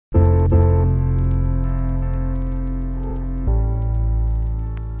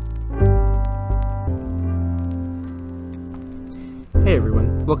Hey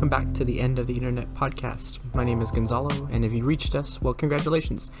everyone, welcome back to the End of the Internet podcast. My name is Gonzalo, and if you reached us, well,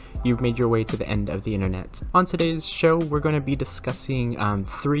 congratulations. You've made your way to the end of the internet. On today's show, we're going to be discussing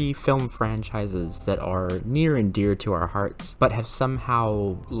 3 film franchises that are near and dear to our hearts, but have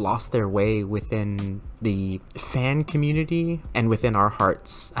somehow lost their way within the fan community and within our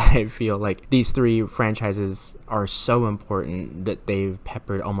hearts. I feel like these 3 franchises are so important that they've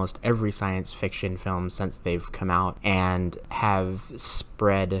peppered almost every science fiction film since they've come out and have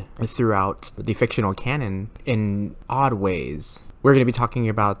spread throughout the fictional canon in odd ways. We're going to be talking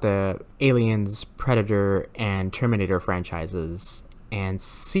about the Aliens, Predator, and Terminator franchises and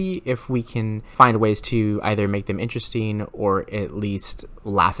see if we can find ways to either make them interesting or at least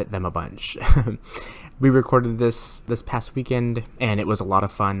laugh at them a bunch. We recorded this past weekend, and it was a lot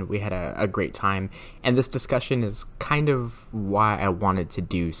of fun. We had a great time, and this discussion is kind of why I wanted to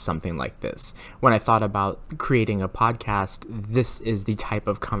do something like this. When I thought about creating a podcast, this is the type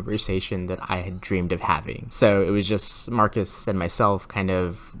of conversation that I had dreamed of having. So it was just Marcus and myself kind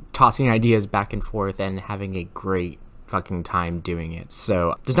of tossing ideas back and forth and having a great fucking time doing it.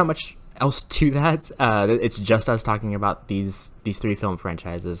 So there's not much else to that. It's just us talking about these 3 film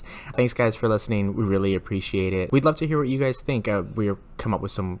franchises. Thanks guys for listening. We really appreciate it. We'd love to hear what you guys think. We've come up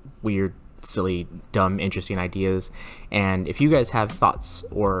with some weird, silly, dumb, interesting ideas, and if you guys have thoughts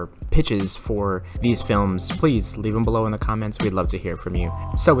or pitches for these films, please leave them below in the comments. We'd love to hear from you.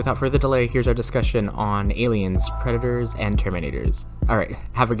 So without further delay, here's our discussion on Aliens, Predators, and Terminators. Alright,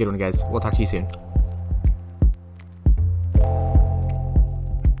 have a good one guys. We'll talk to you soon.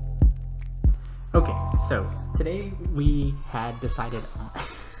 Okay, so today we had decided on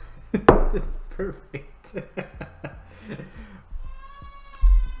perfect.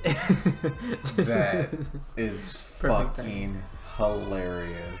 That is Perfect fucking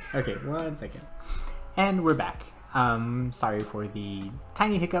hilarious. Okay, 1 second. And we're back. Sorry for the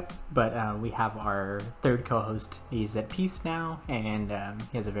tiny hiccup, but we have our 3rd co-host. He's at peace now, and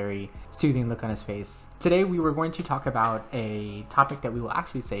he has a very soothing look on his face. Today we were going to talk about a topic that we will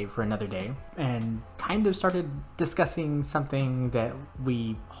actually save for another day, and kind of started discussing something that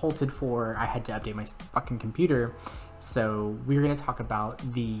we halted for. I had to update my fucking computer. So we're going to talk about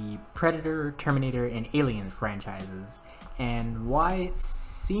the Predator, Terminator, and Alien franchises, and why it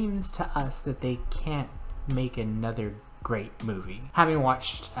seems to us that they can't make another great movie. Having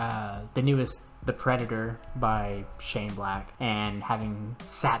watched the newest The Predator by Shane Black, and having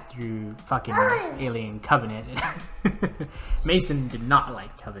sat through fucking Alien Covenant, Mason did not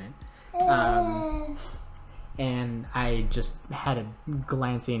like Covenant, and I just had a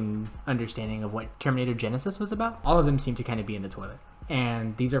glancing understanding of what Terminator Genesis was about. All of them seem to kind of be in the toilet.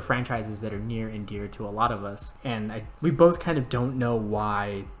 And these are franchises that are near and dear to a lot of us, and we both kind of don't know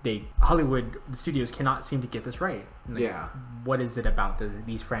why the studios cannot seem to get this right. Like, Yeah. What is it about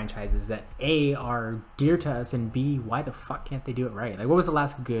these franchises that A, are dear to us, and B, why the fuck can't they do it right? Like, what was the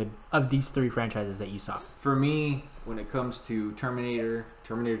last good of these 3 franchises that you saw? For me, when it comes to Terminator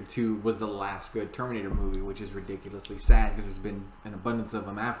 2 was the last good Terminator movie, which is ridiculously sad because there's been an abundance of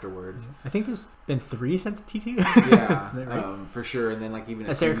them afterwards. I think there's been 3 since T2. Yeah, right? for sure. And then like even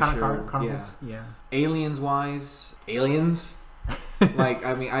a Sarah TV Connor show. Chronicles. Yeah. Aliens wise, Aliens. Like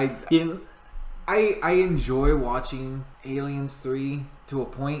I mean, You I enjoy watching Aliens 3 to a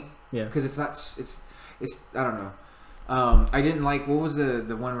point. Yeah. Because it's I don't know. I didn't like, what was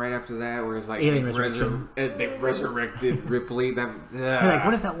the one right after that where it's like Alien Resurrection. They resurrected Ripley. That You're like,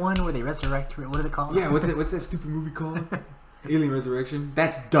 what is that one where they resurrect? What is it called? yeah, what's that stupid movie called? Alien Resurrection.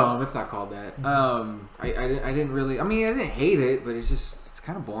 That's dumb. It's not called that. I didn't really. I mean, I didn't hate it, but it's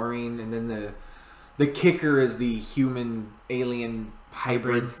kind of boring. And then the kicker is the human alien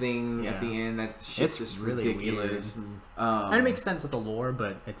hybrid thing at the end. That shit's just really ridiculous. And it makes sense with the lore,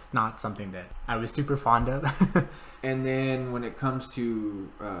 but it's not something that I was super fond of. And then when it comes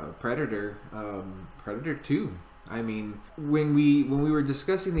to Predator 2, I mean, when we were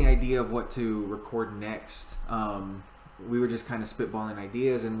discussing the idea of what to record next, we were just kind of spitballing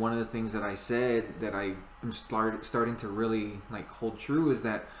ideas. And one of the things that I said that I am starting to really like hold true is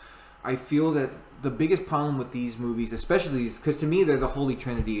that I feel that the biggest problem with these movies, especially these, because to me they're the holy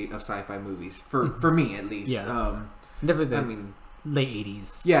trinity of sci-fi movies for me at least. Yeah, definitely. I mean, late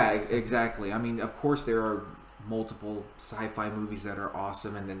 80s. Yeah, exactly. I mean, of course there are multiple sci-fi movies that are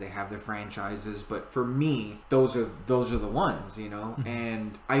awesome, and then they have their franchises. But for me, those are the ones, you know.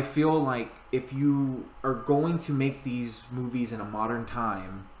 And I feel like if you are going to make these movies in a modern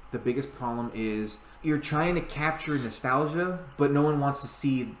time, the biggest problem is you're trying to capture nostalgia, but no one wants to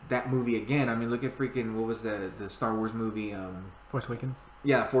see that movie again. I mean, look at freaking, what was the Star Wars movie? Force Awakens.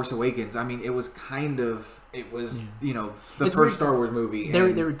 Yeah, Force Awakens. I mean, it was you know, the It's first weird Star Wars movie.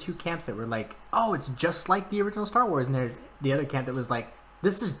 There were two camps that were like, oh, it's just like the original Star Wars, and there's the other camp that was like,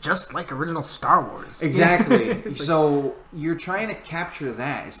 this is just like original Star Wars. Exactly. So you're trying to capture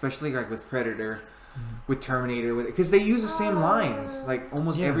that, especially like with Predator, with Terminator, because they use the same lines. Like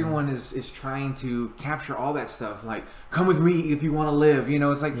almost everyone is trying to capture all that stuff. Like, come with me if you want to live. You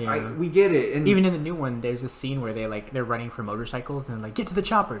know, it's like we get it. And even in the new one, there's a scene where they're running for motorcycles and they're like, get to the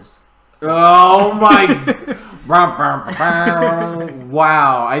choppers. Oh my!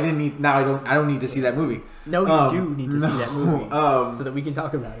 Wow! I didn't need. Now I don't need to see that movie. No, you do need to see that movie so that we can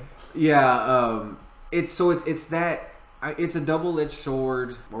talk about it. Yeah. It's that. It's a double-edged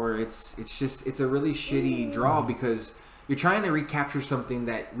sword, or it's a really shitty draw because you're trying to recapture something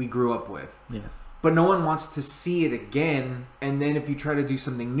that we grew up with. Yeah. But no one wants to see it again, and then if you try to do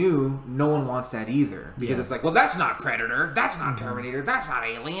something new, no one wants that either. Because it's like, well, that's not Predator, that's not Terminator, that's not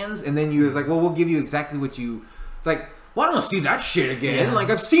Aliens. And then you're like, well, we'll give you exactly what you... It's like, well, I don't see that shit again. Yeah. Like,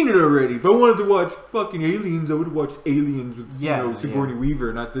 I've seen it already. If I wanted to watch fucking Aliens, I would have watched Aliens with Sigourney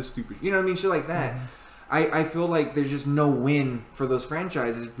Weaver, not this stupid shit. You know what I mean? Shit like that. I feel like there's just no win for those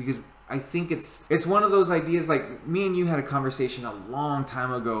franchises because... I think it's one of those ideas, like me and you had a conversation a long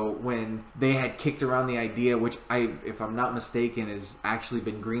time ago when they had kicked around the idea, which if I'm not mistaken, has actually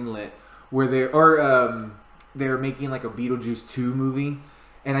been greenlit, where they're making like a Beetlejuice 2 movie.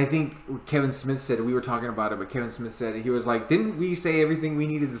 And I think Kevin Smith said, we were talking about it, but Kevin Smith said, he was like, didn't we say everything we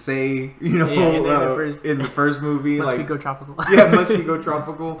needed to say, you know, in the first movie? Must like, we go tropical? Yeah, must we go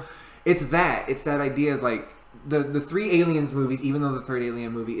tropical? It's that idea of like, the three Aliens movies, even though the third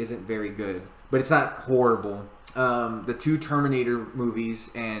Alien movie isn't very good, but it's not horrible. The two Terminator movies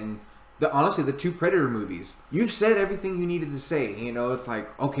and honestly the two Predator movies. You've said everything you needed to say. You know, it's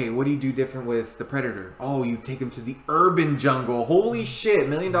like, okay, what do you do different with the Predator? Oh, you take him to the urban jungle. Holy shit, $1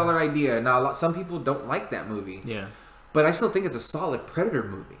 million idea. Now, some people don't like that movie. Yeah. But I still think it's a solid Predator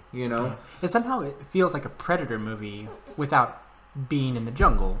movie. You know, and somehow it feels like a Predator movie without being in the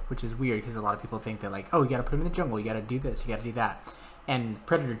jungle, which is weird because a lot of people think that like, oh, you got to put him in the jungle, you got to do this, you got to do that. And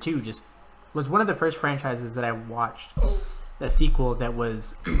Predator 2 just was one of the first franchises that I watched a sequel that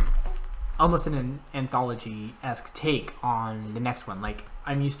was almost an anthology-esque take on the next one. Like,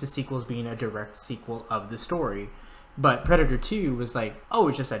 I'm used to sequels being a direct sequel of the story, but Predator 2 was like, oh,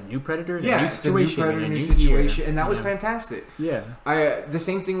 it's just a new Predator, a new situation, a new situation, and that was fantastic. Yeah. The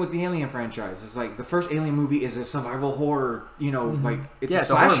same thing with the Alien franchise. It's like the first Alien movie is a survival horror, you know, like it's a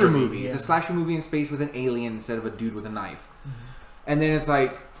slasher movie. Yeah. It's a slasher movie in space with an alien instead of a dude with a knife. And then it's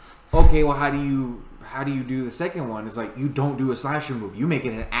like, okay, well, how do you do the second one? It's like, you don't do a slasher movie. You make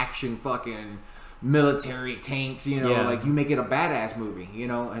it an action fucking military tanks, you know, like you make it a badass movie, you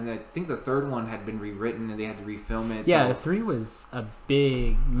know. And I think the third one had been rewritten and they had to refilm it. Yeah, the 3 was a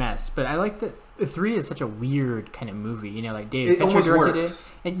big mess, but I like that. 3 is such a weird kind of movie, you know, like David Fincher directed it,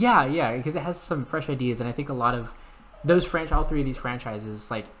 and yeah, because it has some fresh ideas, and I think a lot of those all three of these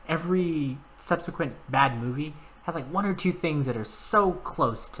franchises, like every subsequent bad movie has like one or two things that are so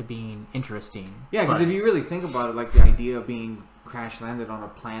close to being interesting. Yeah, because if you really think about it, like the idea of being crash landed on a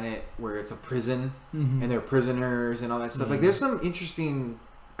planet where it's a prison and they're prisoners and all that stuff. Like, there's some interesting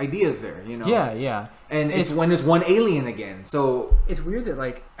ideas there, you know. Yeah. And it's when there's one alien again. So it's weird that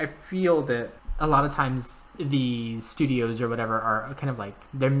like I feel that a lot of times the studios or whatever are kind of like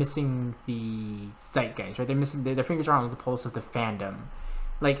they're missing the zeitgeist, right? They're missing their fingers are on the pulse of the fandom.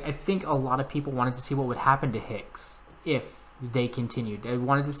 Like, I think a lot of people wanted to see what would happen to Hicks if they continued. They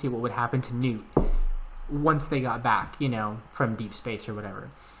wanted to see what would happen to Newt once they got back, you know, from deep space or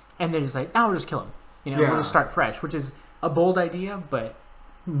whatever. And they're just like, we'll just kill him. You know, we'll just start fresh, which is a bold idea, but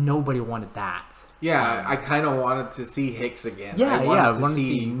nobody wanted that. Yeah, I kind of wanted to see Hicks again. Yeah, I wanted to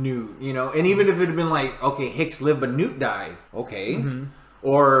see Newt, you know. And even if it had been like, okay, Hicks lived, but Newt died. Okay.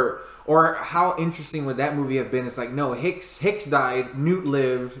 Or how interesting would that movie have been? It's like, no, Hicks died, Newt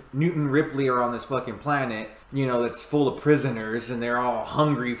lived, Newt and Ripley are on this fucking planet, you know, that's full of prisoners, and they're all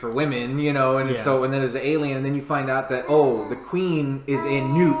hungry for women, you know, and so, and then there's an alien, and then you find out that, oh, the queen is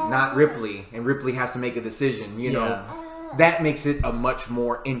in Newt, not Ripley, and Ripley has to make a decision, you know. That makes it a much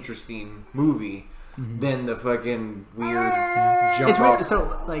more interesting movie than the fucking weird jump off. Weird.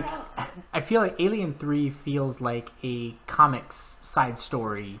 So, like, I feel like Alien 3 feels like a comics side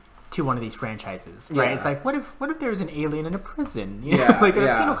story to one of these franchises, right? It's like, what if there was an alien in a prison, you know, like in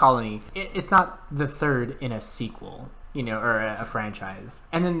a penal colony? It's not the third in a sequel, you know, or a franchise.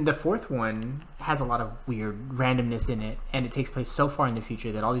 And then the fourth one has a lot of weird randomness in it, and it takes place so far in the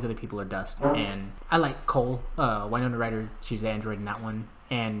future that all these other people are dust. And I like Cole, Winona Ryder, she's the android in that one.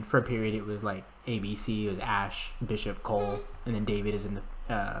 And for a period, it was like ABC. It was Ash, Bishop, Cole, and then David is in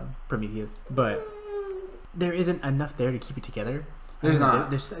the Prometheus. But there isn't enough there to keep it together. There's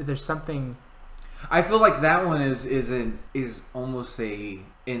not. There's something. I feel like that one is almost an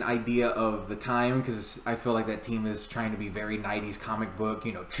idea of the time, because I feel like that team is trying to be very 90s comic book,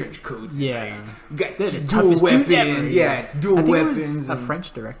 trench coats. And got dual weapons. Dual weapons. It was a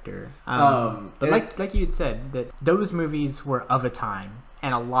French director. But like you had said, that those movies were of a time,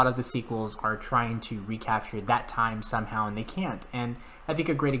 and a lot of the sequels are trying to recapture that time somehow, and they can't. And I think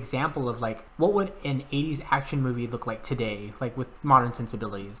a great example of like what would an 80s action movie look like today, like with modern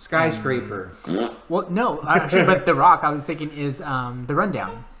sensibilities. Skyscraper. Well, no, actually, but The Rock, I was thinking, is The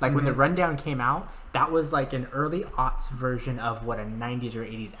Rundown. Like when The Rundown came out, that was like an early aughts version of what a 90s or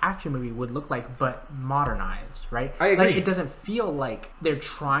 80s action movie would look like, but modernized, right? I agree. Like it doesn't feel like they're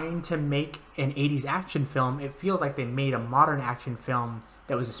trying to make an 80s action film. It feels like they made a modern action film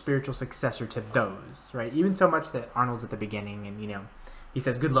that was a spiritual successor to those, right? Even so much that Arnold's at the beginning, and he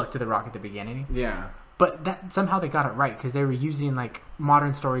says good luck to The Rock at the beginning. Yeah. But that somehow they got it right, because they were using like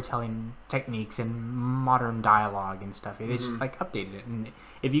modern storytelling techniques and modern dialogue and stuff. They just like updated it. And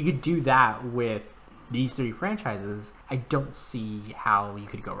if you could do that with these three franchises, I don't see how you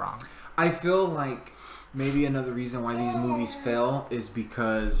could go wrong. I feel like maybe another reason why these movies fail is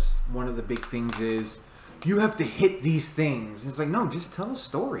because one of the big things is you have to hit these things. It's like, no, just tell a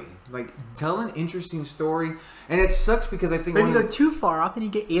story. Like, tell an interesting story. And it sucks because I think... But if you go too far off, then you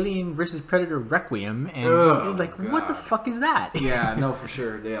get Alien versus Predator Requiem. And you're like, God. What the fuck is that? Yeah, no, for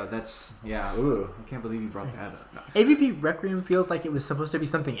sure. Yeah, that's... Yeah, I can't believe you brought that up. No. AVP Requiem feels like it was supposed to be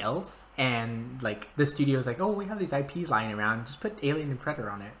something else. And, like, the studio's like, oh, we have these IPs lying around. Just put Alien and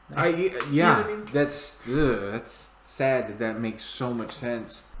Predator on it. Like, yeah, you know what I mean? That's sad that makes so much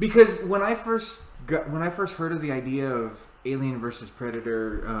sense. Because when I first heard of the idea of Alien versus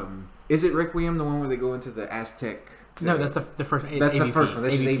Predator, is it Requiem, the one where they go into the Aztec? No, that's the first. That's AVP. the first one.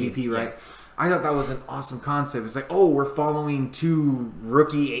 That's just AVP, right? Yeah. I thought that was an awesome concept. It's like, oh, we're following two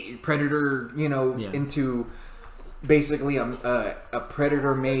rookie Predator, into basically a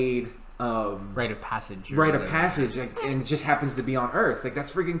Predator-made rite of passage. Rite of passage, and it just happens to be on Earth. Like,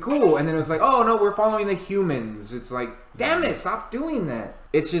 that's freaking cool. And then it's like, oh no, we're following the humans. It's like, damn it, stop doing that.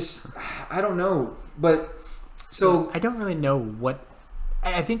 It's just, I don't know. But so I don't really know what.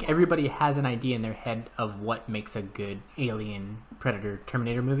 I think everybody has an idea in their head of what makes a good Alien, Predator,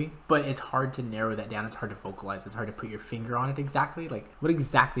 Terminator movie, but it's hard to narrow that down. It's hard to vocalize. It's hard to put your finger on it exactly. Like, what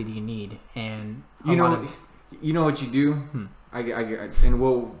exactly do you need? And you know what you do. And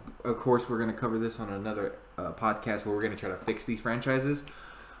we'll, of course, we're going to cover this on another podcast where we're going to try to fix these franchises.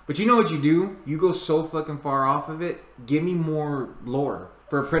 But you know what you do? You go so fucking far off of it. Give me more lore.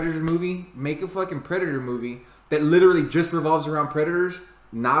 For a Predator movie, make a fucking Predator movie that literally just revolves around Predators,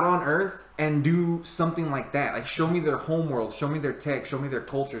 not on Earth, and do something like that. Like, show me their homeworld, show me their tech, show me their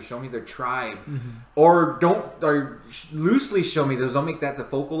culture, show me their tribe. Or loosely show me those. Don't make that the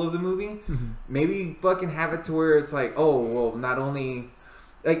focal of the movie. Maybe fucking have it to where it's like, oh, well, not only...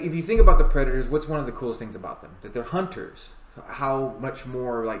 Like, if you think about the Predators, what's one of the coolest things about them? That they're hunters. How much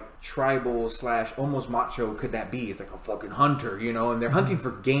more like tribal / almost macho could that be? It's like a fucking hunter, and they're hunting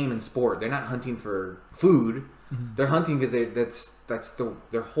for game and sport. They're not hunting for food. They're hunting because that's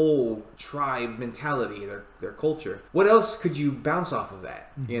their whole tribe mentality, their culture. What else could you bounce off of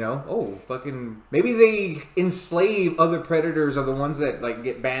that? Oh, fucking maybe they enslave other predators, or the ones that like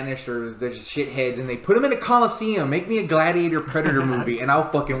get banished, or they're just shitheads, and they put them in a coliseum. Make me a gladiator predator movie, and I'll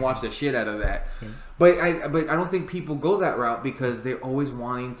fucking watch the shit out of that. But I don't think people go that route because they're always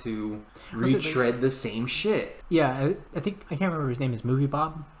wanting to retread the same shit. Yeah, I think, I can't remember his name is Movie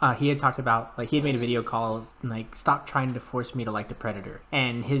Bob. He had talked about, like, he had made a video called, like, Stop Trying to Force Me to Like the Predator.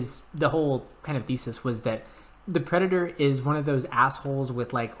 And the whole kind of thesis was that the Predator is one of those assholes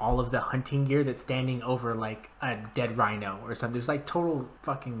with, like, all of the hunting gear that's standing over, like, a dead rhino or something. There's, like, total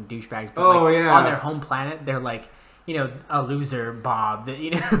fucking douchebags. But, on their home planet, they're, like, a loser, Bob. That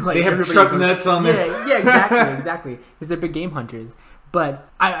like they have truck nuts on there. Yeah, exactly. Because they're big game hunters. But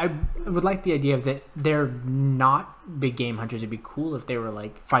I would like the idea of that they're not big game hunters. It'd be cool if they were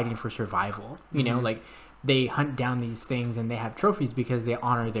like fighting for survival. Like they hunt down these things and they have trophies because they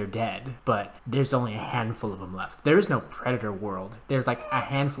honor their dead. But there's only a handful of them left. There is no Predator world. There's like a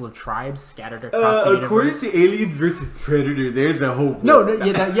handful of tribes scattered across the universe. According to Aliens versus Predator, they're the whole world.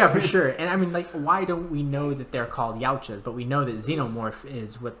 Yeah, for sure. And I mean, like, why don't we know that they're called Yautjas? But we know that Xenomorph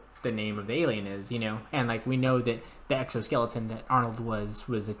is what the name of the alien is, and like we know that the exoskeleton that Arnold was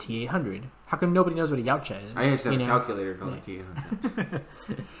a T-800. How come nobody knows what a Yautja is? I used to have a calculator called a T-800.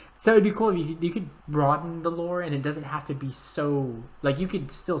 So it'd be cool if you could broaden the lore, and it doesn't have to be so like you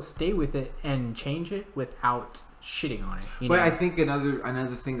could still stay with it and change it without shitting on it. But I think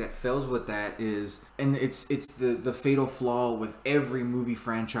another thing that fails with that is, and it's the fatal flaw with every movie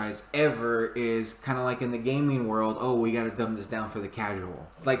franchise ever, is kind of like in the gaming world. Oh, we got to dumb this down for the casual.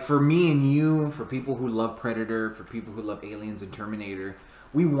 Like for me and you, for people who love Predator, for people who love Aliens and Terminator,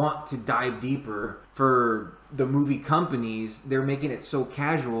 we want to dive deeper. For the movie companies, they're making it so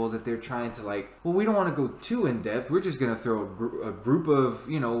casual that they're trying to like, well, we don't want to go too in depth. We're just going to throw a group of,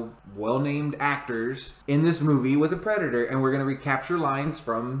 well-named actors in this movie with a Predator, and we're going to recapture lines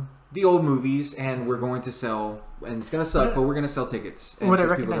from the old movies, and we're going to sell, and it's going to suck, but we're going to sell tickets. What I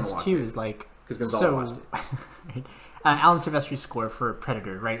recognize too is like, because Gonzalo watched it. Alan Silvestri's score for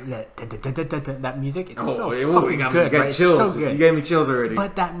Predator, right? That music, it's so fucking you good, got right? chills. It's so good. You gave me chills already.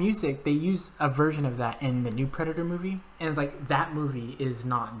 But that music, they use a version of that in the new Predator movie, and it's like that movie is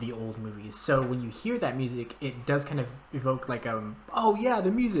not the old movie. So when you hear that music, it does kind of evoke like oh yeah,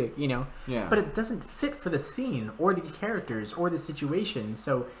 the music, Yeah. But it doesn't fit for the scene or the characters or the situation.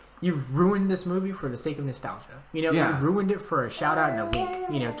 So you've ruined this movie for the sake of nostalgia. You've ruined it for a shout out and a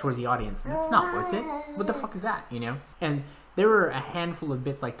wink, towards the audience. And it's not worth it. What the fuck is that, And there were a handful of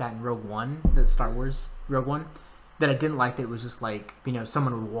bits like that in Rogue One, the Star Wars Rogue One, that I didn't like. That it was just like,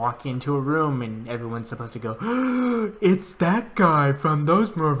 someone would walk into a room and everyone's supposed to go, oh, it's that guy from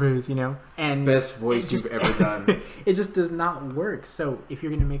those movies, And best voice you've ever done. It just does not work. So if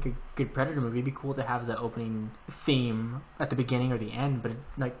you're going to make a good Predator movie, it'd be cool to have the opening theme at the beginning or the end, but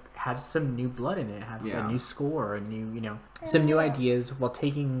have some new blood in it, have a new score, a new, some new ideas, while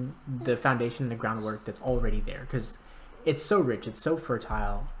taking the foundation and the groundwork that's already there, because it's so rich, it's so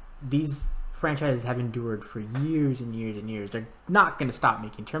fertile. These franchises have endured for years and years and years. They're not going to stop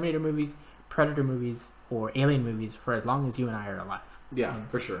making Terminator movies, Predator movies, or Alien movies for as long as you and I are alive. Yeah,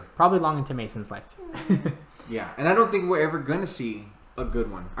 for sure. Probably long into Mason's life too. Yeah, and I don't think we're ever going to see a good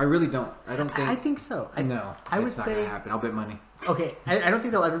one. I really don't. I think so. No, I would it's not say gonna happen. I'll bet money. Okay, I don't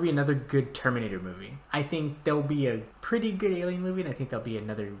think there'll ever be another good Terminator movie. I think there'll be a pretty good Alien movie, and I think there'll be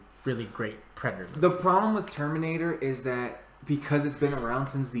another really great Predator movie. The problem with Terminator is that because it's been around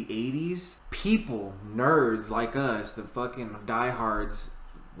since the 80s, people, nerds like us, the fucking diehards,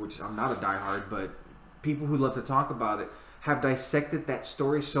 which I'm not a diehard, but people who love to talk about it, have dissected that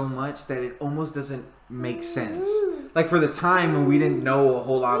story so much that it almost doesn't make sense. Like for the time when we didn't know a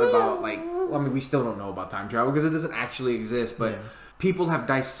whole lot about we still don't know about time travel because it doesn't actually exist, but people have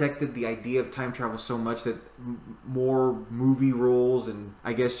dissected the idea of time travel so much that more movie rules and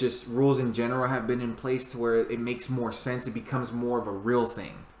I guess just rules in general have been in place to where it makes more sense. It becomes more of a real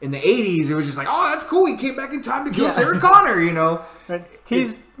thing. In the 80s, it was just like, oh, that's cool. He came back in time to kill Sarah Connor, Right.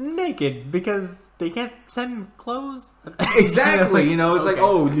 He's naked because they can't send clothes. Exactly. It's like,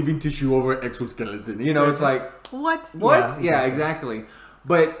 oh, living tissue over exoskeleton. It's like, what? Yeah, exactly.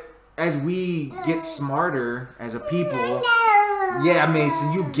 But as we get smarter as a people, yeah,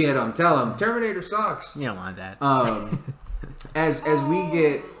 Mason, you get them. Tell them Terminator sucks. You don't want that. As we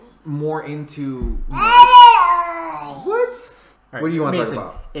get more into what? Right. What do you want Mason, to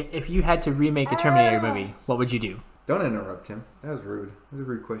talk about? If you had to remake a Terminator movie, what would you do? Don't interrupt him. That was rude. That was a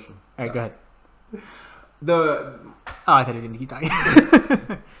rude question. All right, go ahead. I thought he didn't keep talking.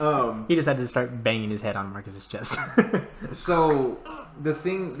 He decided to start banging his head on Marcus's chest. So the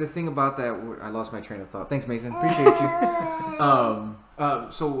thing about that, I lost my train of thought. Thanks, Mason. Appreciate you.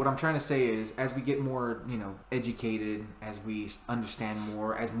 So what I'm trying to say is, as we get more, educated, as we understand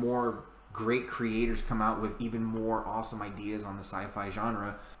more, as more great creators come out with even more awesome ideas on the sci-fi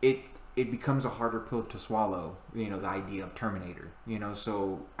genre, it becomes a harder pill to swallow, the idea of Terminator,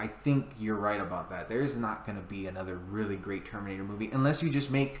 so I think you're right about that. There is not going to be another really great Terminator movie unless you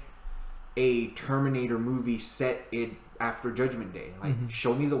just make a Terminator movie set after Judgment Day.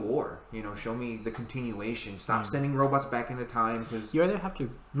 Show me the war, show me the continuation. Stop sending robots back into time, because you either have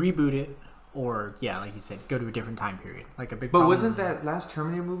to reboot it or, like you said, go to a different time period. Like a big. But wasn't that last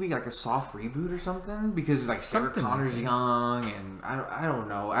Terminator movie like a soft reboot or something? Because Sarah Connor's young, and I don't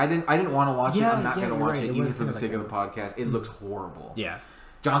know. I didn't want to watch it. I'm not going to watch it even for the sake of the podcast. It looks horrible. Yeah.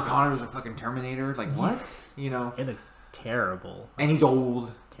 John Connor was a fucking Terminator. Like what? It looks terrible. And he's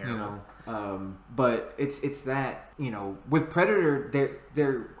old. Terrible. But it's that, with Predator,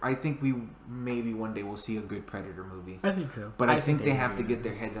 there I think we maybe one day we'll see a good Predator movie. I think so. But I think they have to get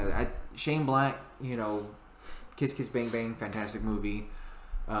their heads out of it. Shane Black, Kiss Kiss Bang Bang, fantastic movie.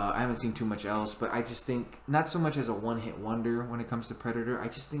 I haven't seen too much else, but I just think not so much as a one-hit wonder when it comes to Predator. I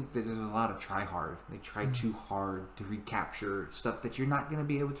just think that there's a lot of try hard. They try too hard to recapture stuff that you're not going to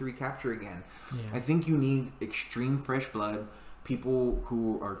be able to recapture again. Yeah. I think you need extreme fresh blood. people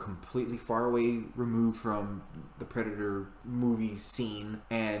who are completely far away removed from the Predator movie scene,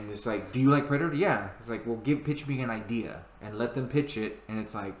 and it's like, do you like Predator? Yeah. It's like, well, pitch me an idea and let them pitch it, and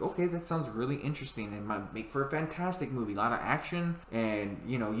it's like, okay, that sounds really interesting and might make for a fantastic movie. A lot of action, and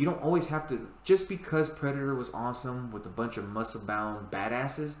you know, you don't always have to, just because Predator was awesome with a bunch of muscle-bound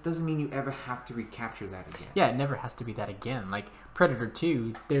badasses doesn't mean you ever have to recapture that again. Yeah, it never has to be that again. Like Predator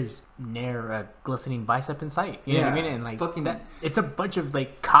 2, there's ne'er a glistening bicep in sight. You know what I mean? And like it's a bunch of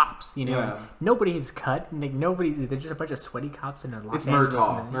like cops, you know. Yeah. Nobody is cut. Like nobody. There's just a bunch of sweaty cops in a Los Angeles.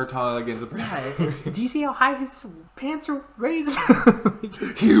 Murtaugh against the Predator. Yeah. Do you see how high his pants are raised?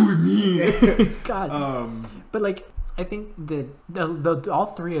 Here with me. God. But like, I think the all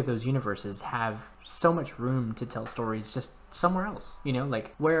three of those universes have so much room to tell stories just somewhere else, you know,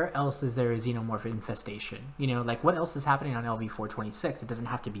 like where else is there a xenomorph infestation, you know, like what else is happening on LV-426? It doesn't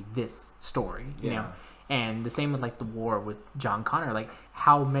have to be this story, you know. And the same with like the war with John Connor. Like,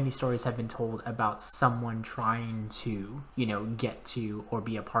 how many stories have been told about someone trying to, you know, get to or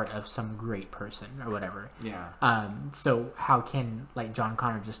be a part of some great person or whatever. Yeah. So how can like John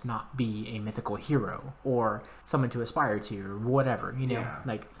Connor just not be a mythical hero or someone to aspire to or whatever, you know? Yeah.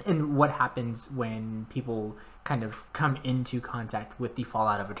 Like, and what happens when people kind of come into contact with the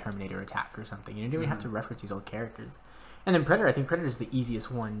fallout of a Terminator attack or something? You don't even have to reference these old characters. And then Predator, I think Predator is the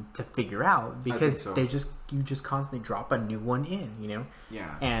easiest one to figure out because you just constantly drop a new one in, you know?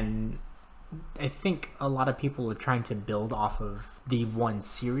 Yeah. And I think a lot of people are trying to build off of the one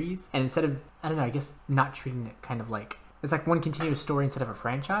series, and instead of, I don't know, I guess not treating it kind of like, it's like one continuous story instead of a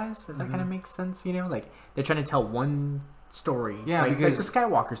franchise. Does that kind of make sense, you know? Like, they're trying to tell one story. Yeah, like, because like the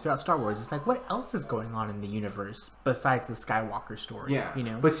Skywalkers throughout Star Wars. It's like, what else is going on in the universe besides the Skywalker story? Yeah. You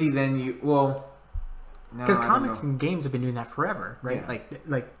know? But see, then because comics and games have been doing that forever, right? Yeah.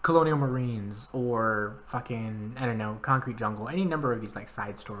 Like Colonial Marines or fucking, I don't know, Concrete Jungle. Any number of these like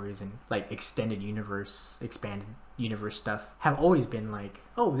side stories and like expanded universe stuff have always been like,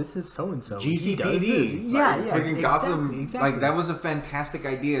 oh, this is so and so. GCPD. Yeah, like, yeah. Freaking Gotham. Exactly. Like, that was a fantastic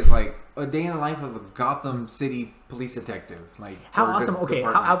idea. It's like a day in the life of a Gotham City police detective. Like, how awesome. Okay,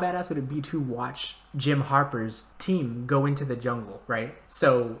 how badass would it be to watch Jim Harper's team go into the jungle, right?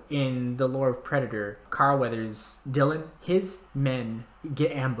 So in the lore of Predator, Carl Weathers, Dylan, his men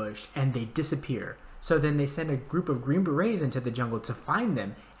get ambushed and they disappear. So then they send a group of Green Berets into the jungle to find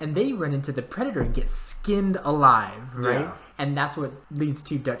them, and they run into the Predator and get skinned alive, right? Yeah. And that's what leads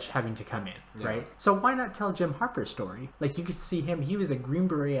to Dutch having to come in, right? So why not tell Jim Harper's story? Like, you could see him, he was a Green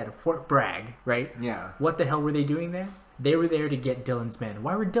Beret at Fort Bragg, right? Yeah. What the hell were they doing there? They were there to get Dylan's men.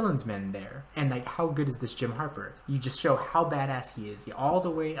 Why were Dylan's men there? And like, how good is this Jim Harper? You just show how badass he is, all the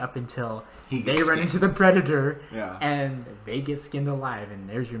way up until they run into the Predator, and they get skinned alive, and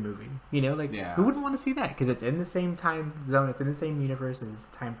there's your movie. You know, like, who wouldn't want to see that? Because it's in the same time zone, it's in the same universe, it's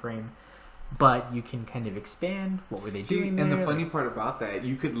time frame. But you can kind of expand. What were they doing there? And the funny part about that,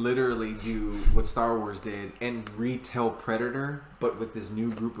 you could literally do what Star Wars did and retell Predator, but with this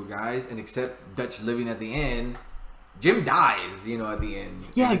new group of guys, and except Dutch living at the end, Jim dies, you know, at the end.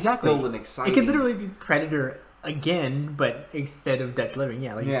 Yeah, exactly. Still an exciting. It could literally be Predator again, but instead of Dutch living.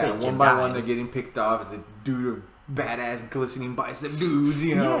 Yeah, like you say, one by one they're getting picked off as a dude of badass glistening bicep dudes,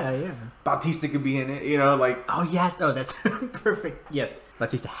 you know. Yeah. Bautista could be in it, you know, like. Oh yes, that's perfect. Yes,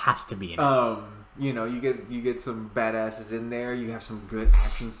 Bautista has to be in it. You know, you get some badasses in there. You have some good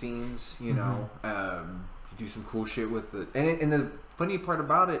action scenes. You know, you do some cool shit with it. And the funny part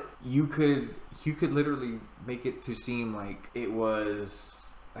about it, you could literally make it to seem like it was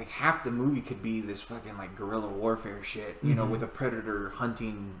like half the movie could be this fucking like guerrilla warfare shit. You know, with a Predator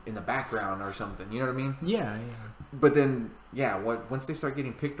hunting in the background or something. You know what I mean? Yeah. But then, once they start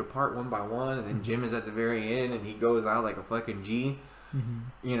getting picked apart one by one, and then Jim is at the very end, and he goes out like a fucking G.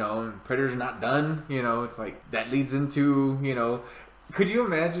 You know, and Predator's not done. You know, it's like that leads into, you know, could you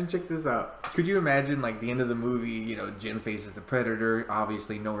imagine? Check this out. Could you imagine like the end of the movie? You know, Jim faces the Predator.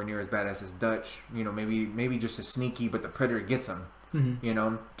 Obviously, nowhere near as badass as Dutch. You know, maybe just as sneaky, but the Predator gets him. You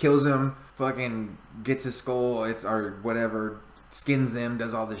know, kills him. Fucking gets his skull. Or whatever. Skins them,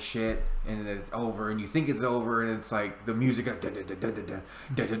 does all this shit, and it's over, and you think it's over, and it's like the music,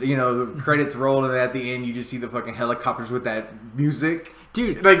 you know, the credits roll, and at the end you just see the fucking helicopters with that music.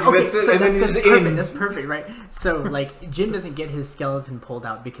 Dude, like okay, that's it, so and then it just perfect. ends. That's perfect, right? So like, Jim doesn't get his skeleton pulled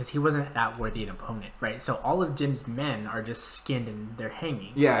out because he wasn't that worthy an opponent, right? So all of Jim's men are just skinned and they're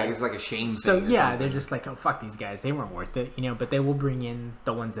hanging. Yeah, right? it's like a shame. So yeah, they're just like, oh fuck these guys, they weren't worth it, you know. But they will bring in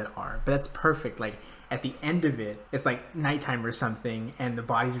the ones that are. But that's perfect, like. at the end of it, it's like nighttime or something, and the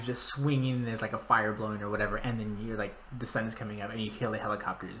bodies are just swinging, and there's like a fire blowing or whatever, and then you're like, the sun's coming up, and you hear the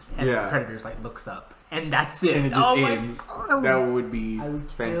helicopters, and the Predator's like looks up, and that's it. And it just ends. That would be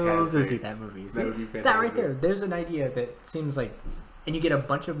fantastic. I would kill to see that movie. That would be fantastic. That right there, there's an idea that seems like, and you get a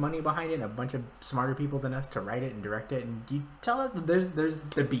bunch of money behind it, and a bunch of smarter people than us to write it and direct it, and you tell it that there's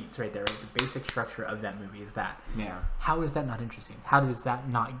the beats right there, right? The basic structure of that movie is that. Yeah. How is that not interesting? How does that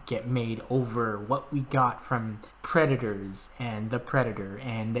not get made over what we got from Predators and The Predator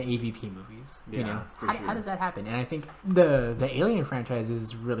and the AVP movies? You know, how does that happen? And I think the Alien franchise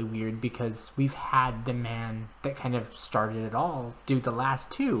is really weird because we've had the man that kind of started it all do the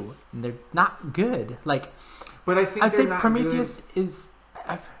last two, and they're not good. Like, but I think I'd say Prometheus is.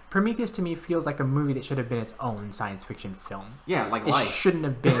 Prometheus to me feels like a movie that should have been its own science fiction film. Yeah, like it Life. Shouldn't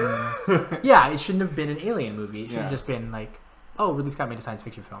have been. Yeah, it shouldn't have been an alien movie. It should have just been like, oh, Ridley Scott made a science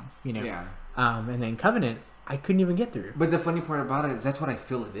fiction film. You know. Yeah. And then Covenant, I couldn't even get through. But the funny part about it is that's what I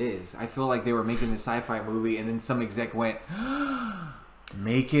feel it is. I feel like they were making this sci-fi movie, and then some exec went,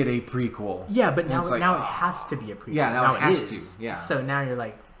 "Make it a prequel." Yeah, but now it has to be a prequel. Yeah, now it has to. Yeah. So now you're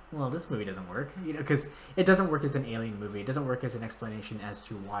like, well, this movie doesn't work, you know, because it doesn't work as an alien movie. It doesn't work as an explanation as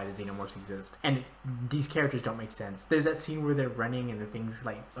to why the xenomorphs exist, and these characters don't make sense. There's that scene where they're running and the thing's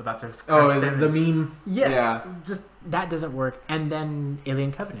like about to crash them. The meme. Yes, yeah. Just that doesn't work. And then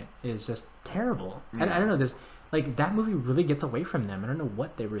Alien Covenant is just terrible. I don't know. There's like that movie really gets away from them. I don't know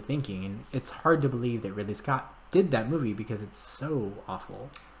what they were thinking, and it's hard to believe that Ridley Scott did that movie because it's so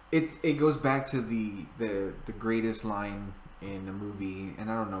awful. It goes back to the greatest line in a movie,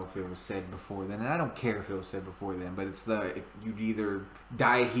 and I don't know if it was said before then, and I don't care if it was said before then, but it's if you'd either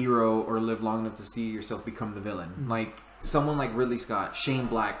die a hero or live long enough to see yourself become the villain. Mm-hmm. Like someone like Ridley Scott, Shane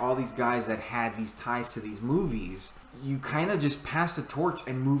Black, all these guys that had these ties to these movies, you kind of just pass the torch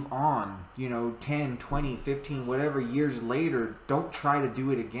and move on, 10, 20, 15, whatever years later. Don't try to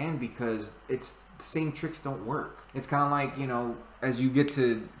do it again because it's the same tricks don't work. It's kind of like, as you get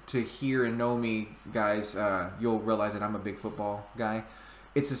to hear and know me, guys, you'll realize that I'm a big football guy.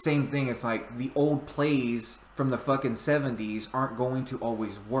 It's the same thing. It's like the old plays from the fucking 70s aren't going to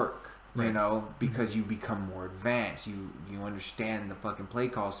always work, because you become more advanced. You understand the fucking play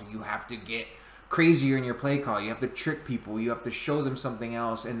call, so you have to get crazier in your play call. You have to trick people. You have to show them something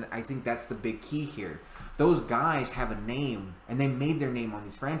else, and I think that's the big key here. Those guys have a name, and they made their name on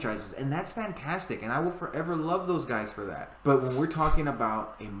these franchises, and that's fantastic, and I will forever love those guys for that. But when we're talking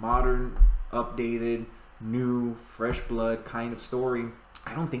about a modern, updated, new, fresh blood kind of story,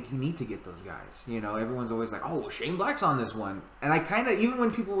 I don't think you need to get those guys. Everyone's always like, oh, Shane Black's on this one. And I kind of, even when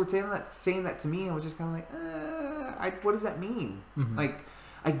people were saying that to me, I was just kind of like, what does that mean? Mm-hmm. Like,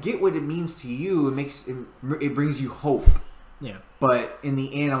 I get what it means to you. It brings you hope. Yeah. But in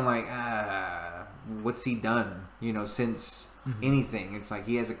the end, I'm like, what's he done? Since anything. It's like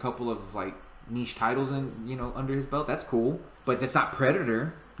he has a couple of like niche titles under his belt. That's cool, but that's not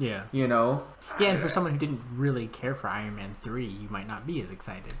Predator. Yeah. Yeah, and for someone who didn't really care for Iron Man 3, you might not be as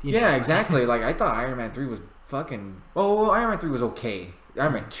excited. Yeah, exactly. Like I thought Iron Man 3 was fucking. Oh, Iron Man 3 was okay.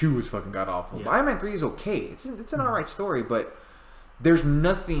 Iron Man 2 was fucking god awful. Yeah. But Iron Man 3 is okay. It's an alright story, but there's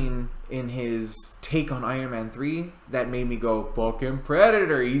nothing in his take on Iron Man 3 that made me go, fucking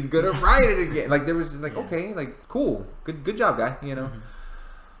Predator, he's gonna write it again. Like there was like, okay, like cool, good job, guy.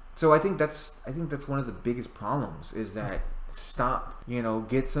 So I think that's one of the biggest problems is that stop,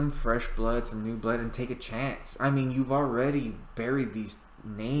 get some fresh blood, some new blood, and take a chance. I mean, you've already buried these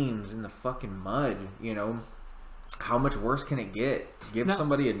names in the fucking mud. How much worse can it get? Give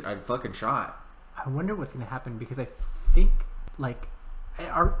somebody a fucking shot. I wonder what's gonna happen because I think. Like,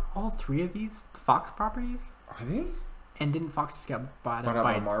 are all three of these Fox properties? Are they? And didn't Fox just get bought up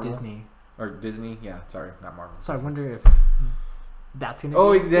by Marvel? Disney? Or Disney? Yeah, sorry, not Marvel. So Disney. I wonder if that's going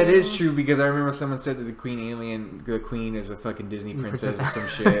to be... that is true, because I remember someone said that the Queen is a fucking Disney princess or some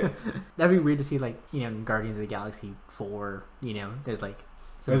shit. That'd be weird to see, like, Guardians of the Galaxy 4, there's like...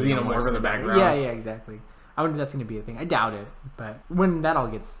 There's more in the background. Yeah, exactly. I wonder if that's going to be a thing. I doubt it, but when that all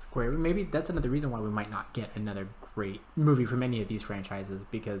gets squared, maybe that's another reason why we might not get another great movie from any of these franchises,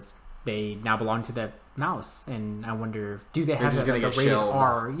 because they now belong to the mouse, and I wonder, do they have a rated shelved.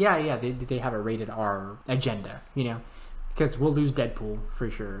 R? Yeah, they have a rated R agenda, because we'll lose Deadpool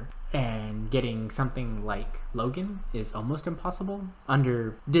for sure, and getting something like Logan is almost impossible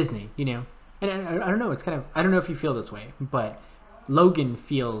under Disney, and I don't know, it's kind of, I don't know if you feel this way, but Logan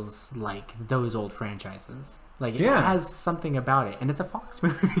feels like those old franchises. Like, it has something about it, and it's a Fox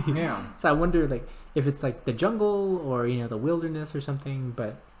movie. Yeah. So I wonder, like, if it's like the jungle or the wilderness or something,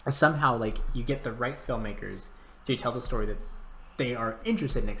 but somehow like you get the right filmmakers to tell the story that they are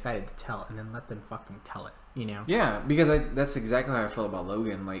interested and excited to tell, and then let them fucking tell it. You know? Yeah, because that's exactly how I feel about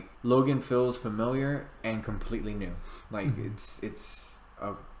Logan. Like, Logan feels familiar and completely new. Like, it's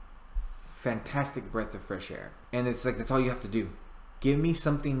a fantastic breath of fresh air. And it's like, that's all you have to do. Give me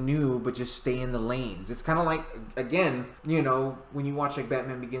something new, but just stay in the lanes. It's kind of like, again, you know, when you watch like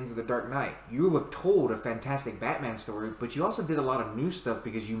Batman Begins or The Dark Knight, you have told a fantastic Batman story, but you also did a lot of new stuff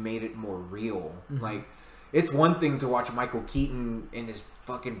because you made it more real. Like, it's one thing to watch Michael Keaton in his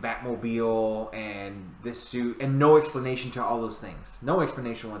fucking Batmobile and this suit and no explanation to all those things. No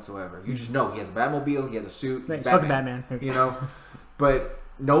explanation whatsoever. You just know he has a Batmobile, he has a suit, he's fucking Batman. You know? But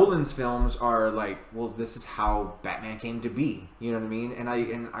Nolan's films are like, well, this is how Batman came to be. You know what I mean? And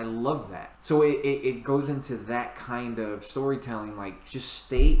I love that. So it goes into that kind of storytelling. Like, just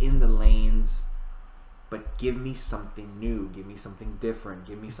stay in the lanes, but give me something new. Give me something different.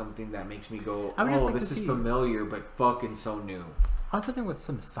 Give me something that makes me go, oh, this is familiar, but fucking so new. I want something with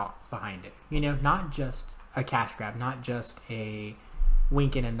some thought behind it. You know, not just a cash grab, not just a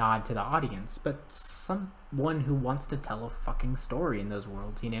wink and a nod to the audience, but someone who wants to tell a fucking story in those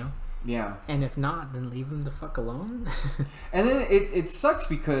worlds, you know? Yeah. And if not, then leave them the fuck alone. And then it sucks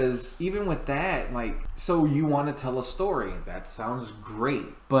because even with that, like, so you want to tell a story. That sounds great.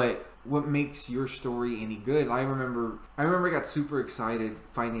 But what makes your story any good? I remember I got super excited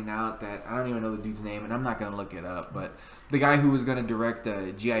finding out that, I don't even know the dude's name, and I'm not going to look it up, but the guy who was going to direct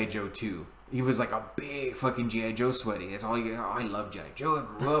G.I. Joe 2. He was like a big fucking G.I. Joe sweaty. That's all you. Oh, I love G.I. Joe.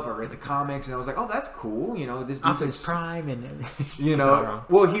 I grew up. I read the comics, and I was like, oh, that's cool. You know, this dude's Optimus Prime, and you know,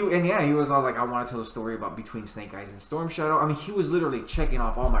 well, he was all like, I want to tell a story about between Snake Eyes and Storm Shadow. I mean, he was literally checking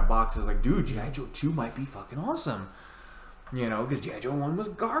off all my boxes. Like, dude, G.I. Joe 2 might be fucking awesome. You know, because G.I. Joe 1 was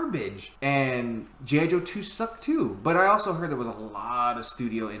garbage, and G.I. Joe 2 sucked too. But I also heard there was a lot of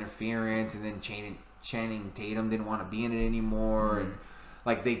studio interference, and then Channing Tatum didn't want to be in it anymore, and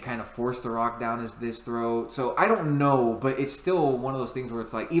like they kind of forced The Rock down his throat. So I don't know, but it's still one of those things where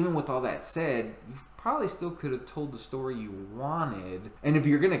it's like, even with all that said, you probably still could have told the story you wanted. And if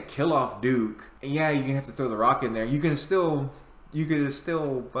you're gonna kill off Duke, yeah, you're gonna have to throw The Rock in there. You could have still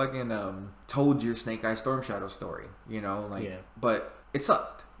fucking told your Snake Eye Storm Shadow story, you know, like, yeah. But it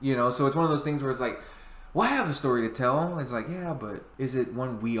sucked, you know. So it's one of those things where it's like, well, I have a story to tell. It's like, yeah, but is it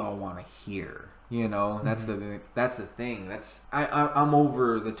one we all want to hear? You know, that's the thing. I'm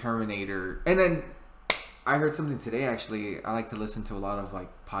over the Terminator. And then I heard something today, actually. I like to listen to a lot of like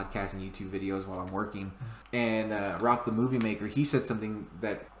podcasts and YouTube videos while I'm working. And Ralph the Movie Maker, he said something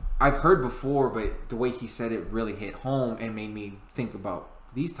that I've heard before, but the way he said it really hit home and made me think about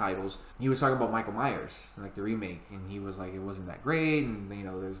these titles. He was talking about Michael Myers, like the remake, and he was like, it wasn't that great, and you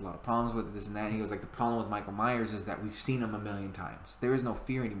know, there's a lot of problems with it, this and that. And he was like, the problem with Michael Myers is that we've seen him a million times. There is no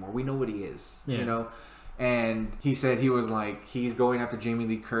fear anymore. We know what he is, you know. And he said he was like, he's going after Jamie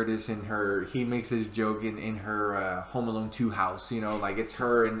Lee Curtis in her. He makes his joke in her Home Alone 2 house, you know, like it's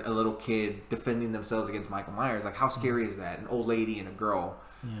her and a little kid defending themselves against Michael Myers. Like, how scary is that? An old lady and a girl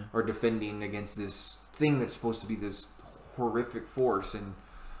are defending against this thing that's supposed to be this horrific force. And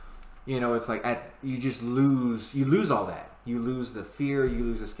you know, it's like you lose all that. You lose the fear, you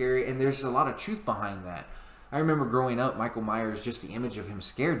lose the scary, and there's a lot of truth behind that. I remember growing up, Michael Myers, just the image of him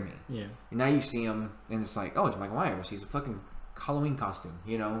scared me. Yeah. And now you see him, and it's like, oh, it's Michael Myers. He's a fucking Halloween costume.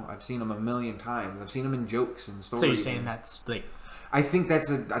 You know, I've seen him a million times. I've seen him in jokes and stories. So you're saying that's like, I think that's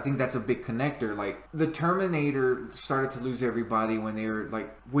a big connector. Like, the Terminator started to lose everybody when they were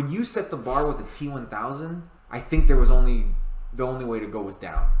like, when you set the bar with the T-1000, I think there was the only way to go was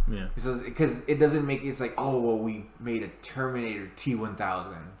down. Yeah. Because it doesn't make it's like, oh, well, we made a Terminator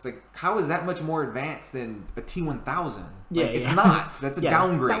T-1000. It's like, how is that much more advanced than a T-1000? Yeah, like, it's not. That's a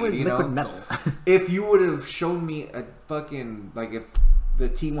downgrade. That was you liquid know? Metal. If you would have shown me a fucking, like, if the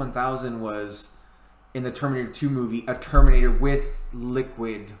T-1000 was in the Terminator 2 movie, a Terminator with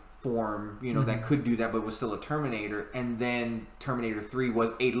liquid form, you know, that could do that, but was still a Terminator, and then Terminator 3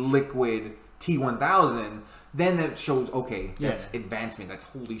 was a liquid T-1000, then that shows, okay, that's advancement. That's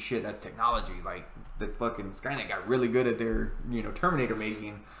holy shit. That's technology. Like, the fucking Skynet got really good at their, you know, Terminator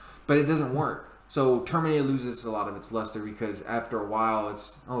making, but it doesn't work. So Terminator loses a lot of its luster because after a while,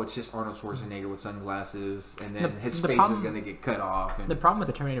 it's just Arnold Schwarzenegger with sunglasses, and then his face is going to get cut off. And the problem with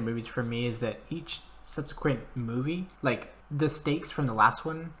the Terminator movies for me is that each subsequent movie, like, the stakes from the last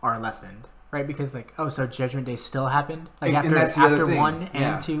one are lessened. Right, because like, oh, so Judgment Day still happened. Like after 1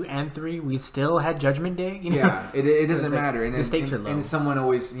 and 2 and 3, we still had Judgment Day. You know? Yeah, it doesn't matter. And the stakes are low. And someone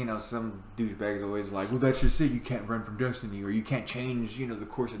always, you know, some douchebags always like, well, that's just it. You can't run from destiny, or you can't change, you know, the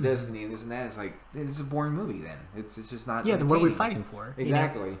course of destiny, and this and that. It's like, it's a boring movie. Then it's just not. Yeah, then what are we fighting for?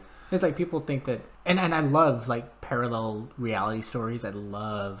 Exactly. You know? It's like people think that, and I love like parallel reality stories. I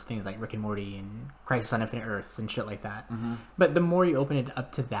love things like Rick and Morty and Crisis on Infinite Earths and shit like that. But the more you open it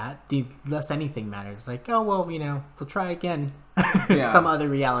up to that, the less anything matters. Like, oh, well, we'll try again. Some other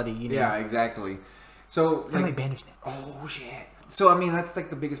reality, Yeah, exactly. So, like Bandersnatch. Oh, shit. So, I mean, that's like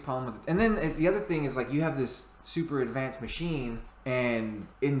the biggest problem with it. And then the other thing is, like, you have this super advanced machine, and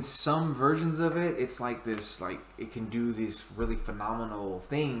in some versions of it, it's like this, like, it can do these really phenomenal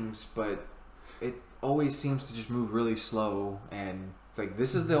things, but it always seems to just move really slow, and it's like,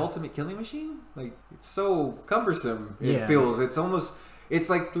 this is the ultimate killing machine? Like, it's so cumbersome. It feels. It's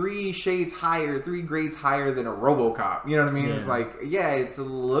like 3 shades higher, 3 grades higher than a RoboCop. You know what I mean? Yeah. It's like, it's a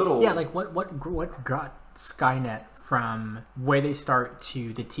little... Yeah, like, what got Skynet from where they start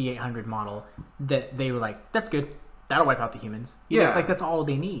to the T-800 model that they were like, that's good. That'll wipe out the humans. You know, like, that's all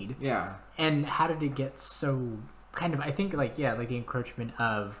they need. Yeah. And how did it get so... kind of, I think, like the encroachment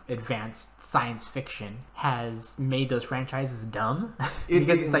of advanced science fiction has made those franchises dumb.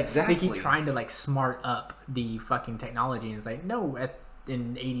 Because it's like, they keep trying to, like, smart up the fucking technology, and it's like, no,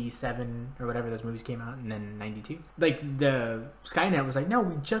 in 87 or whatever those movies came out, and then 92, like, the Skynet was like, no,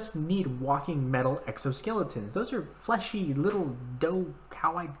 we just need walking metal exoskeletons. Those are fleshy little dough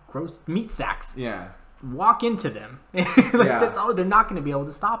cow-eyed gross meat sacks. Walk into them. That's all. They're not going to be able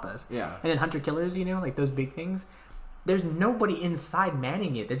to stop us. And then hunter killers, like those big things, there's nobody inside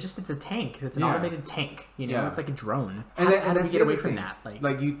manning it. It's a tank. It's an automated tank. It's like a drone. And how do we get away from that?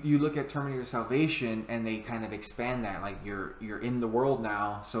 Like you look at Terminator Salvation, and they kind of expand that. Like, you're in the world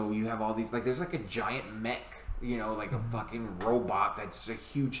now, so you have all these, like, there's like a giant mech, like a fucking robot that's a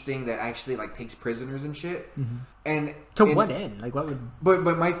huge thing that actually, like, takes prisoners and shit. And what end? Like, what would? But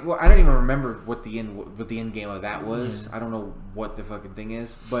I don't even remember what the end game of that was. I don't know what the fucking thing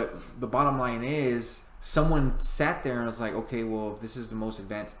is. But the bottom line is, someone sat there and was like, okay, well, if this is the most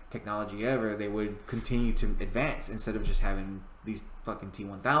advanced technology ever, they would continue to advance instead of just having these fucking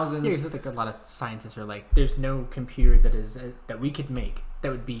T-1000s. Yeah, like, a lot of scientists are like, there's no computer that we could make that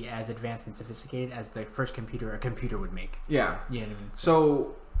would be as advanced and sophisticated as the first computer a computer would make. Yeah. You know what I mean?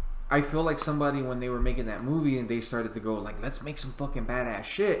 So I feel like somebody, when they were making that movie, and they started to go like, let's make some fucking badass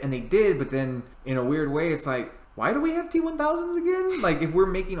shit, and they did, but then in a weird way, it's like, why do we have T-1000s again? Like, if we're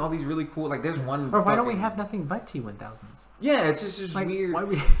making all these really cool, like, there's one. Or why don't we have nothing but T-1000s? Yeah, it's just like,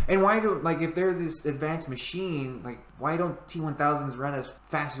 weird. And why do, like, if they're this advanced machine, like, why don't T-1000s run as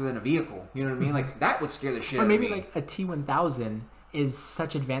faster than a vehicle? You know what I mean? Like, that would scare the shit out of me. Or maybe, like, a T-1000 is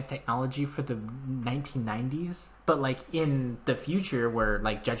such advanced technology for the 1990s, but, like, in the future, where,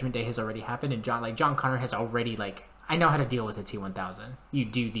 like, Judgment Day has already happened, and John Connor has already, like, I know how to deal with a T-1000. You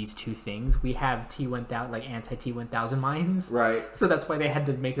do these two things. We have T-1000, like, anti-T-1000 mines. Right. So that's why they had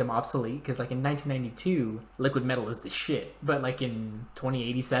to make them obsolete, because, like, in 1992, liquid metal is the shit. But, like, in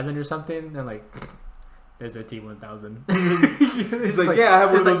 2087 or something, they're like, there's a T-1000. It's like, yeah, I have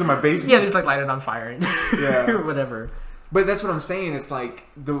one of those in my basement. Yeah, there's, like, light it on fire. Or whatever. But that's what I'm saying. It's like,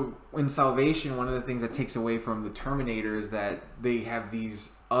 in Salvation, one of the things that takes away from the Terminator is that they have these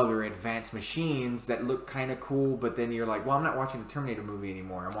other advanced machines that look kind of cool, but then you're like, well, I'm not watching a Terminator movie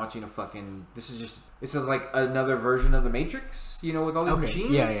anymore. I'm watching a fucking... This is like another version of the Matrix, with all these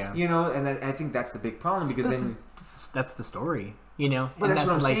machines. Yeah. And I think that's the big problem, because that's the story, But and that's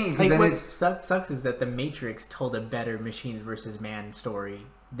what I'm saying. Like, what sucks is that the Matrix told a better machines versus man story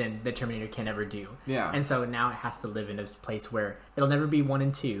than the Terminator can ever do. Yeah. And so now it has to live in a place where it'll never be 1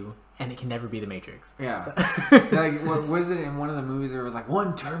 and 2, and it can never be the Matrix. Yeah. So. Like, what was it in one of the movies? There was like,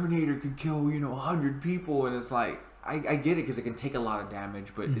 one Terminator could kill 100 people, and it's like, I get it, because it can take a lot of damage,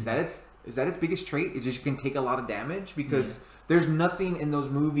 but is that its biggest trait? It just can take a lot of damage? Because there's nothing in those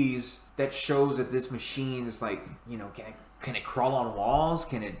movies that shows that this machine is like, can it crawl on walls?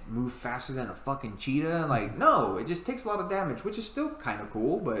 Can it move faster than a fucking cheetah? Like, no, it just takes a lot of damage, which is still kind of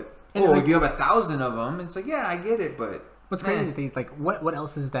cool. But if you have 1,000 of them, it's like, yeah, I get it. But what's crazy to think is, like, what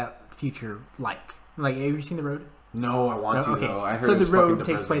else is that future like? Like, have you seen The Road? No, I want to. Though. I heard so The Road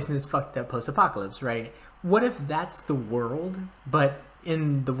takes place in this fucked up post-apocalypse, right? What if that's the world, but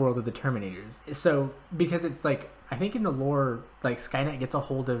in the world of the Terminators? So, because it's like, I think in the lore, like, Skynet gets a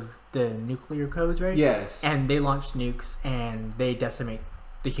hold of the nuclear codes, right? Yes. And they launch nukes, and they decimate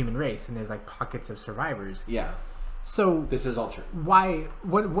the human race, and there's, like, pockets of survivors. Yeah. So this is all true. Why?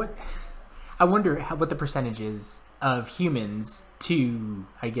 What? I wonder what the percentage is of humans to,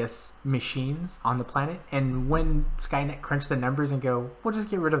 I guess, machines on the planet, and when Skynet crunch the numbers and go, we'll just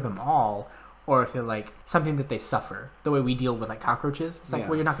get rid of them all, or if they're like something that they suffer, the way we deal with, like, cockroaches. It's like,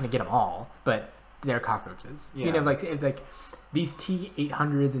 well, you're not going to get them all, but they're cockroaches. Yeah. Like, it's like these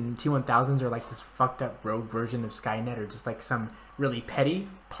T-800s and T-1000s are like this fucked up rogue version of Skynet, or just like some really petty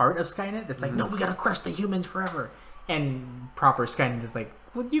part of Skynet that's like, no, we gotta crush the humans forever. And proper Skynet is like,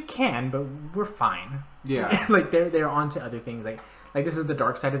 well, you can, but we're fine. Yeah. Like they're onto other things. Like this is the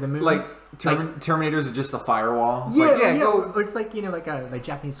dark side of the moon. Like Terminators are just a firewall. It's yeah, like, yeah. go. Or it's like, you know, like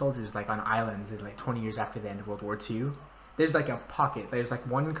Japanese soldiers like on islands in like 20 years after the end of World War II. There's like a pocket. There's like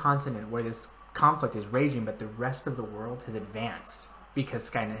one continent where this conflict is raging, but the rest of the world has advanced because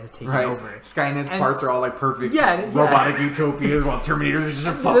Skynet has taken over. Skynet's parts are all like perfect robotic utopias, while Terminators are just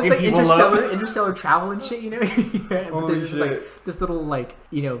fucking like people up. Interstellar travel and shit, you know? Holy shit. Like this little like,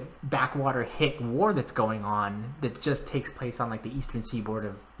 you know, backwater hick war that's going on that just takes place on like the eastern seaboard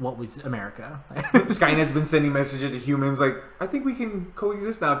of what was America. Skynet's been sending messages to humans like, I think we can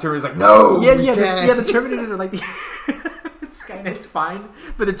coexist now. Terminator's like, no, the Terminators are like Skynet's fine,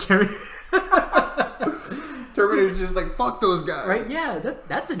 but the Terminator's just like, fuck those guys. Right? Yeah,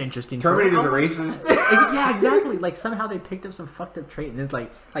 that's an interesting Terminators are racist. Yeah, exactly. Like somehow they picked up some fucked up trait, and then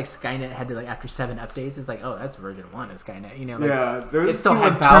like Skynet had to like after 7 updates, it's like, oh, that's version 1 of Skynet. You know, like, yeah, it still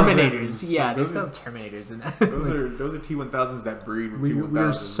had Terminators. Yeah, they still have Terminators in that. Those are T-1000s that breed with T-1000s.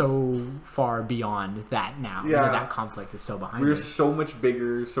 We're so far beyond that now. Yeah, you know, that conflict is so behind. We're so much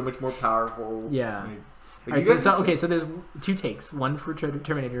bigger, so much more powerful. Yeah. Like, right, so there's 2 takes, one for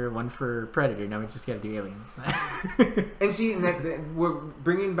Terminator, one for Predator. Now we just got to do Aliens. And see, we're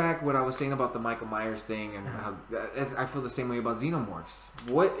bringing back what I was saying about the Michael Myers thing, and how I feel the same way about xenomorphs.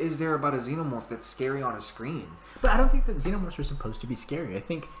 What is there about a xenomorph that's scary on a screen? But I don't think that xenomorphs are supposed to be scary. I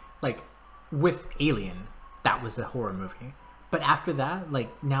think like with Alien, that was a horror movie. But after that,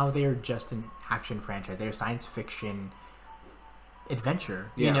 like now they're just an action franchise. They're science fiction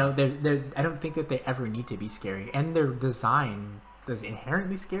adventure. You know, they're I don't think that they ever need to be scary, and their design is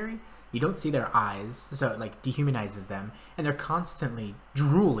inherently scary. You don't see their eyes, so it like dehumanizes them, and they're constantly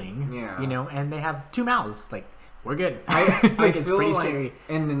drooling. You know, and they have 2 mouths. Like, we're good. I it's feel pretty like, scary.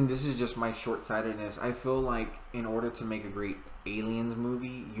 And then this is just my short-sightedness. I feel like in order to make a great Aliens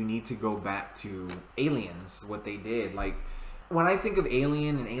movie, you need to go back to Aliens, what they did. Like, when I think of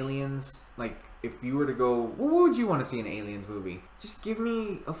Alien and Aliens, like, if you were to go, what would you want to see in an Aliens movie? Just give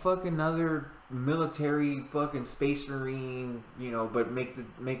me a fucking another military fucking space marine, you know, but make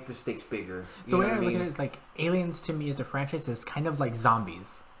the stakes bigger. The way I look at it is like Aliens to me as a franchise is kind of like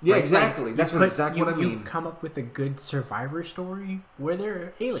zombies. Yeah, right? exactly. Like, that's exactly what I mean. You come up with a good survivor story where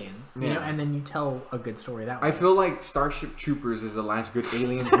they're aliens, you know, and then you tell a good story that way. I feel like Starship Troopers is the last good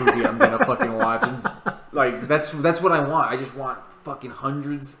Aliens movie I'm gonna fucking watch. And, like that's what I want. I just want fucking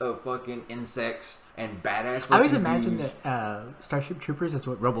hundreds of fucking insects and badass. I always imagine that Starship Troopers is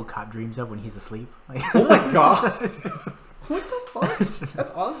what RoboCop dreams of when he's asleep. Like, oh my god! What the fuck?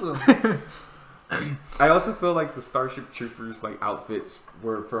 That's awesome. I also feel like the Starship Troopers like outfits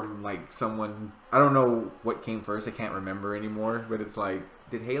were from like someone, I don't know what came first, I can't remember anymore, but it's like,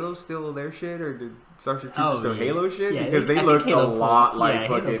 did Halo steal their shit or did Starship Troopers steal Halo shit? Yeah, because they looked a lot like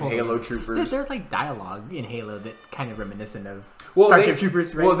fucking Halo Troopers. There's like dialogue in Halo that kind of reminiscent of Starship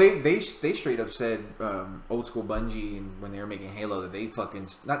Troopers, right? Well, they straight up said old school Bungie, and when they were making Halo, that they fucking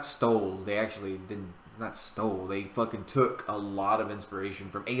not stole. They actually didn't. Not stole. They fucking took a lot of inspiration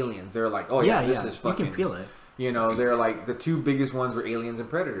from Aliens. They're like, oh yeah, this is fucking. You can feel it. You know, they're like the 2 biggest ones were Aliens and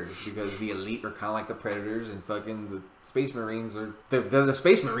Predators, because the Elite are kind of like the Predators, and fucking the Space Marines are they're the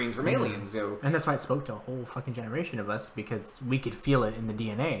Space Marines from Aliens. So, and that's why it spoke to a whole fucking generation of us, because we could feel it in the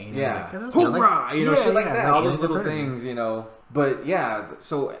DNA. You know? Yeah, like, hoorah! You know, shit like that. All those little things. You know, but yeah.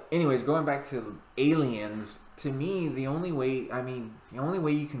 So, anyways, going back to Aliens. To me, the only way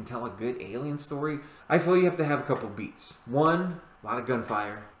you can tell a good alien story, I feel you have to have a couple beats. One, a lot of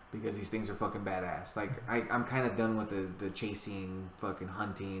gunfire, because these things are fucking badass. Like, I'm kind of done with the chasing, fucking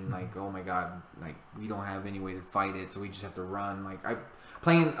hunting. Like, oh my god, like, we don't have any way to fight it, so we just have to run. Like, I'm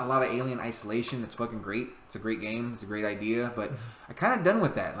playing a lot of Alien Isolation. That's fucking great. It's a great game. It's a great idea, but I'm kind of done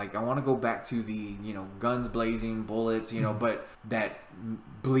with that. Like, I want to go back to the, you know, guns blazing, bullets, you know, but that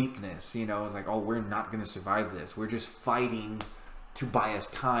bleakness, you know, it's like, oh, we're not going to survive this. We're just fighting to buy us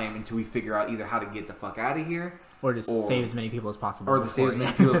time until we figure out either how to get the fuck out of here, or just save as many people as possible, or to save as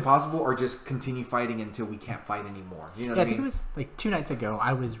many people as possible, or just continue fighting until we can't fight anymore. You know what I mean? I think it was like 2 nights ago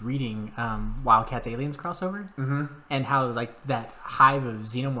I was reading Wildcats Aliens crossover, and how like that hive of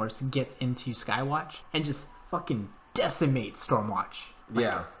xenomorphs gets into Skywatch and just fucking decimates Stormwatch. Like,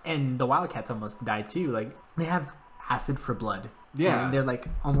 yeah, and the Wildcats almost died too. Like, they have acid for blood. Yeah, and they're like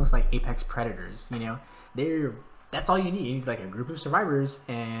almost like apex predators. You know, that's all you need. You need like a group of survivors,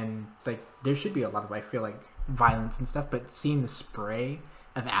 and like there should be a lot of, I feel like, violence and stuff. But seeing the spray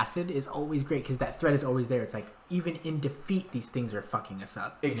of acid is always great because that threat is always there. It's like even in defeat, these things are fucking us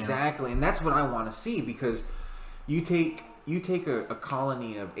up. Exactly, and that's what I want to see, because you take a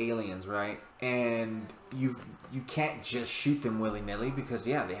colony of aliens, right? And you can't just shoot them willy-nilly because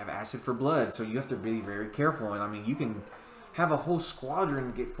they have acid for blood, so you have to be very careful. And I mean, you can have a whole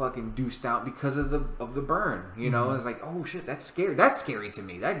squadron get fucking deuced out because of the burn. You know, it's like, oh shit, that's scary. That's scary to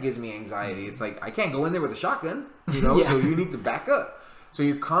me. That gives me anxiety. It's like I can't go in there with a shotgun, you know. So you need to back up. So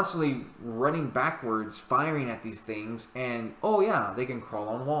you're constantly running backwards, firing at these things, and they can crawl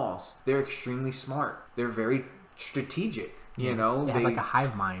on walls. They're extremely smart. They're very strategic. You know, they have like a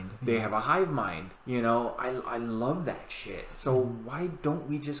hive mind. They have a hive mind. You know, I love that shit. So why don't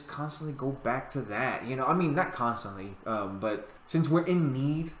we just constantly go back to that? You know, I mean, not constantly, but since we're in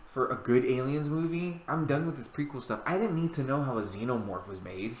need for a good aliens movie, I'm done with this prequel stuff. I didn't need to know how a xenomorph was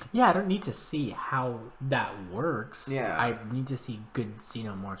made. Yeah, I don't need to see how that works. Yeah, I need to see good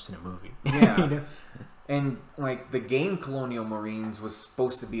xenomorphs in a movie. Yeah. You know? And like the game Colonial Marines was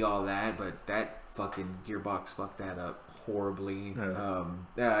supposed to be all that, but that fucking Gearbox fucked that up horribly.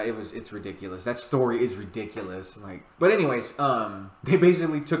 It's ridiculous. That story is ridiculous. But anyways, they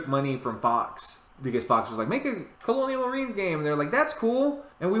basically took money from Fox because Fox was like, make a Colonial Marines game, and they're like, that's cool,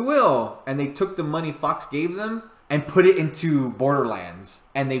 and we will. And they took the money Fox gave them and put it into Borderlands,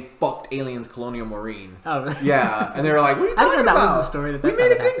 and they fucked Aliens Colonial Marine. Oh, yeah, and they were like, what are you talking about? That was the story. We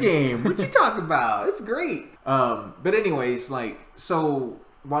made a good game. What you talking about? It's great. But anyways, so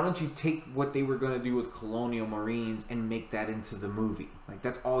why don't you take what they were going to do with Colonial Marines and make that into the movie? Like,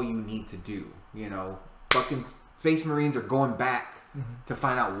 that's all you need to do, you know? Fucking Space Marines are going back to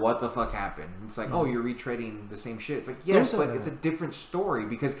find out what the fuck happened. It's like, oh, you're retreading the same shit. It's like, yes, but it's a different story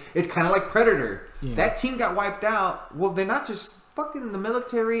because it's kind of like Predator. Yeah. That team got wiped out. Well, they're not just fucking the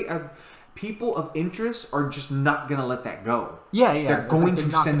military. People of interest are just not going to let that go. Yeah, yeah. They're going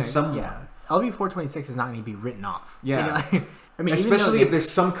to send someone. Yeah. LV-426 is not going to be written off. Yeah. You know? I mean, especially if there's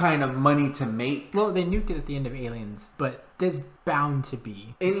some kind of money to make. Well, they nuked it at the end of Aliens, but there's bound to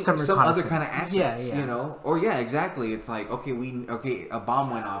be some other kind of assets, yeah. You know? Or exactly. It's like, okay, a bomb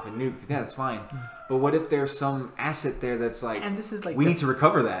went off and nuked. Yeah, that's fine. But what if there's some asset there that's like, and this is like we need to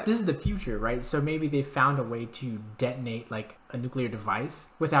recover that. This is the future, right? So maybe they found a way to detonate like a nuclear device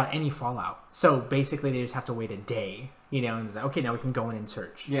without any fallout. So basically, they just have to wait a day, you know, and it's like, okay, now we can go in and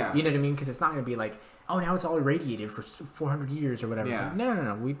search. Yeah. You know what I mean? Because it's not going to be like, oh, now it's all irradiated for 400 years or whatever. Yeah. Like,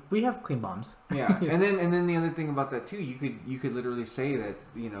 no. We have clean bombs. Yeah. and then the other thing about that too, you could literally say that,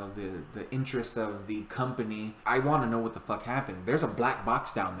 you know, the interest of the company, I want to know what the fuck happened. There's a black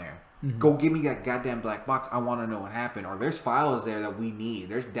box down there. Go give me that goddamn black box. I want to know what happened. Or there's files there that we need.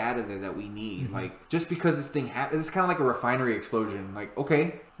 There's data there that we need. Like, just because this thing happened, it's kind of like a refinery explosion. Like,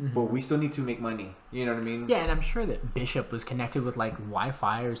 okay, but we still need to make money. You know what I mean? Yeah, and I'm sure that Bishop was connected with like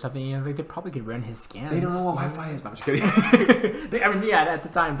Wi-Fi or something. You know, like they probably could run his scans. They don't know what Wi-Fi is. No, I'm just kidding. I mean, yeah, at the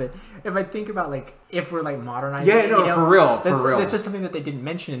time. But if I think about like if we're like modernizing, for real. That's just something that they didn't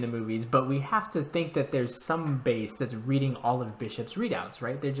mention in the movies. But we have to think that there's some base that's reading all of Bishop's readouts,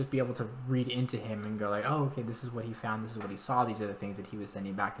 right? They'd just be able to read into him and go like, oh, okay, this is what he found. This is what he saw. These are the things that he was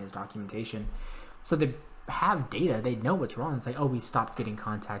sending back in his documentation. So they have data. They know what's wrong. It's like, oh, we stopped getting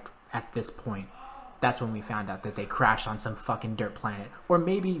contact at this point. That's when we found out that they crashed on some fucking dirt planet. Or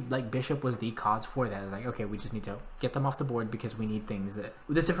maybe like Bishop was the cause for that. It's like, okay, we just need to get them off the board because we need things that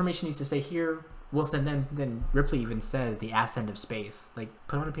this information needs to stay here. We'll send them. Then Ripley even says the ass end of space. Like,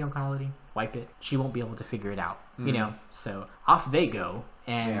 put on a penal colony, wipe it. She won't be able to figure it out. You know. So off they go.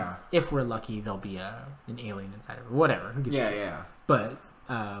 And if we're lucky, there'll be an alien inside of her. Whatever. Who gives a shit? Yeah. But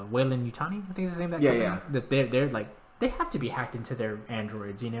Wayland Yutani, I think is the name of that company. That they're like, they have to be hacked into their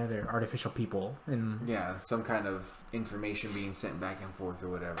androids, you know, their artificial people, and some kind of information being sent back and forth or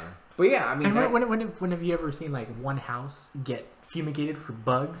whatever. But yeah, I mean, and when have you ever seen like one house get fumigated for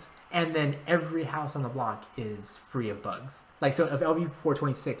bugs, and then every house on the block is free of bugs? Like, so if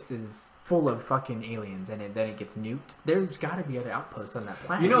LV-426 is full of fucking aliens and then it gets nuked, there's got to be other outposts on that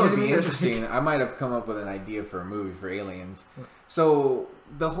planet. You know, it'd be interesting. I might have come up with an idea for a movie for aliens. So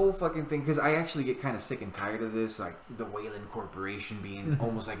the whole fucking thing, because I actually get kind of sick and tired of this, like the Wayland Corporation being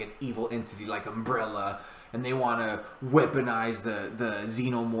almost like an evil entity, like Umbrella, and they want to weaponize the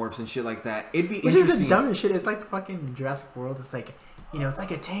xenomorphs and shit like that. It'd be interesting. Which is the dumbest shit. It's like fucking Jurassic World. It's like, you know, it's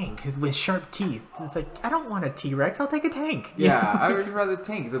like a tank with sharp teeth. It's like, I don't want a T-Rex. I'll take a tank. Yeah, I would rather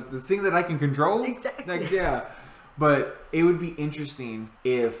tank. The thing that I can control. Exactly. Like, yeah. But it would be interesting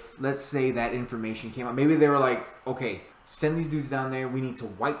if, let's say, that information came out. Maybe they were like, okay, send these dudes down there. We need to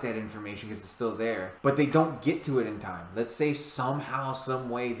wipe that information because it's still there. But they don't get to it in time. Let's say somehow, some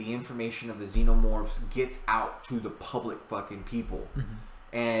way, the information of the xenomorphs gets out to the public fucking people.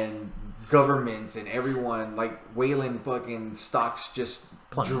 and governments and everyone, like Wayland fucking stocks just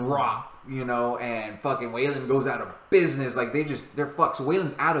drop, you know, and fucking Wayland goes out of business. Like they're fucked. So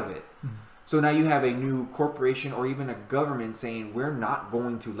Wayland's out of it. So now you have a new corporation or even a government saying, we're not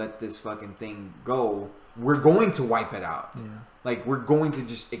going to let this fucking thing go. We're going to wipe it out. Yeah. Like, we're going to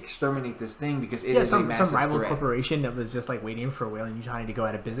just exterminate this thing because it is a massive some rival threat. Corporation that was just like waiting for Wayland Utah to go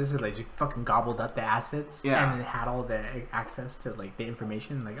out of business and like just fucking gobbled up the assets and then had all the access to like the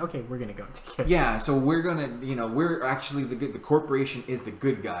information. Like, okay, we're gonna go take care. Yeah, so we're gonna, you know, we're actually the corporation is the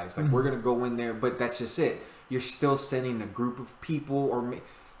good guys. Like, we're gonna go in there, but that's just it. You're still sending a group of people, or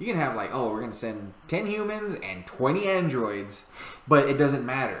you can have like, oh, we're gonna send 10 humans and 20 androids, but it doesn't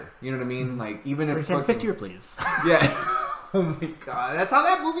matter. You know what I mean? Like, even if we send 50, please. Yeah. Oh my god, that's how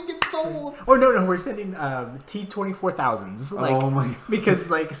that movie gets sold. Or no, we're sending T-24,000s. Like, oh my, because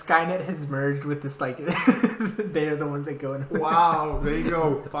like Skynet has merged with this, like they're the ones that go in. Wow, there you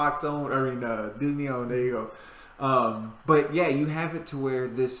go, Fox owned, Disney owned. There you go. But yeah, you have it to where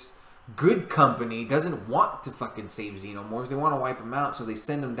this good company doesn't want to fucking save xenomorphs. They want to wipe them out, so they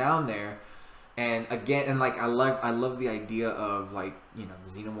send them down there. And again, and like I love the idea of, like, you know, the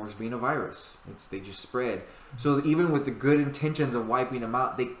xenomorphs being a virus. They just spread. So even with the good intentions of wiping them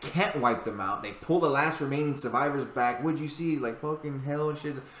out, they can't wipe them out. They pull the last remaining survivors back. What'd you see? Like fucking hell and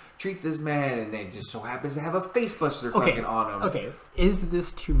shit. Treat this man, and they just so happens to have a face buster fucking on him. Okay, is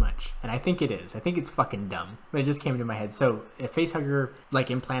this too much? And I think it is. I think it's fucking dumb. But it just came into my head. So a facehugger like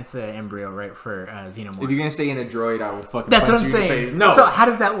implants an embryo, right, for xenomorph. If you're gonna say in a droid, I will fucking That's punch what I'm you saying. in the face. No. So how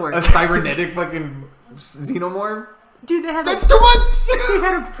does that work? A cybernetic fucking xenomorph? Dude, that's too much. They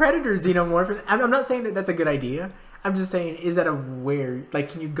had a predator xenomorph. I'm not saying that that's a good idea. I'm just saying, is that a weird,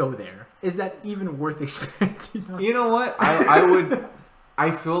 like, can you go there? Is that even worth experimenting on? You know what? I would. I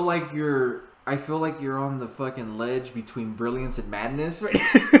feel like you're on the fucking ledge between brilliance and madness.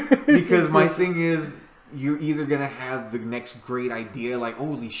 Right. Because my thing is, you're either gonna have the next great idea, like,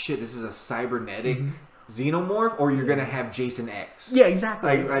 holy shit, this is a cybernetic xenomorph, or you're gonna have Jason X. Yeah,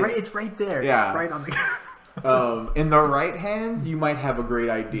 exactly. It's right there. Yeah. It's right on the. In the right hands, you might have a great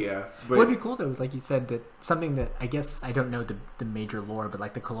idea. But what'd be cool though is, like you said, that something that I guess I don't know the major lore, but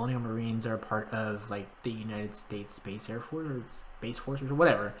like the Colonial Marines are a part of like the United States Space Air Force or Space Force or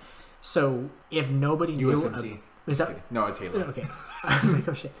whatever. So if nobody USMC. knew, is that no? It's Halo. Okay, I was like,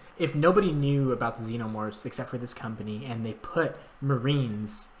 oh shit. If nobody knew about the xenomorphs except for this company, and they put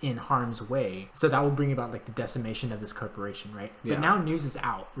Marines in harm's way, so that will bring about like the decimation of this corporation, right? Yeah. But now news is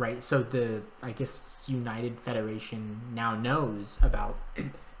out, right? So the, I guess, United Federation now knows about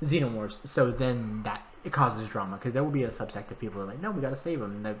xenomorphs, so then that it causes drama, because there will be a subsect of people that are like, no, we gotta save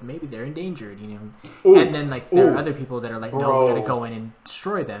them, that maybe they're endangered, you know. Ooh, and then like there are other people that are like, no, we gotta go in and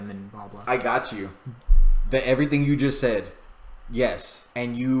destroy them and blah blah. I got you. Everything you just said, yes,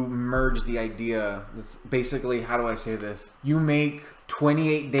 and you merge the idea. That's basically, how do I say this? You make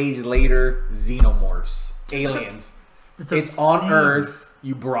 28 days later xenomorphs, aliens. It's on Earth.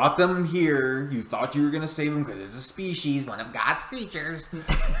 You brought them here. You thought you were going to save them because it's a species, one of God's creatures.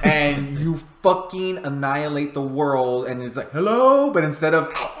 And you fucking annihilate the world. And it's like, hello? But instead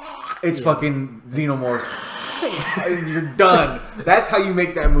of, it's fucking xenomorphs. And you're done. That's how you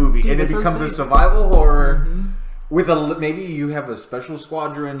make that movie. Dude, and it becomes a survival horror. With maybe you have a special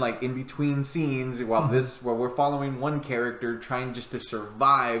squadron like in between scenes while we're following one character trying just to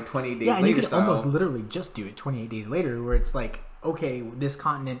survive 28 days later. Yeah, and you can almost literally just do it 28 days later, where it's like, okay, this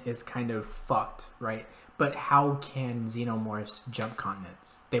continent is kind of fucked, right? But how can xenomorphs jump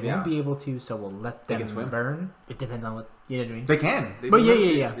continents? They won't be able to, so we'll let them burn. It depends on what, you know what I mean? They can. But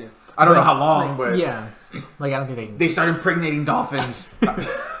yeah. I don't know how long, but yeah, like I don't think they can. They start impregnating dolphins.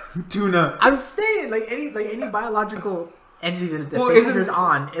 Tuna. I'm saying, like any biological entity that the facehuggers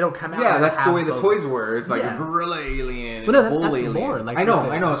on, it'll come out. Yeah, that's the way the toys were. It's like a gorilla alien, and a bull alien. More, like, I know.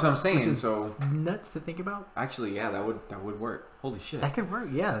 That's what I'm saying. Which is so nuts to think about. Actually, yeah, that would work. Holy shit, that could work.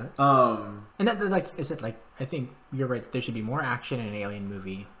 Yeah. And that, like, is it like, I think you're right. There should be more action in an alien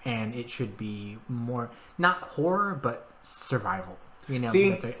movie, and it should be more not horror but survival. You know.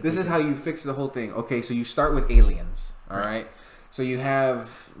 See, this is how you fix the whole thing. Okay, so you start with aliens. All right. So you have,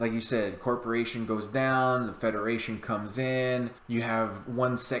 like you said, corporation goes down, the Federation comes in, you have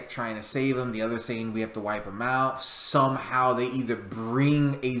one sect trying to save them, the other saying we have to wipe them out. Somehow they either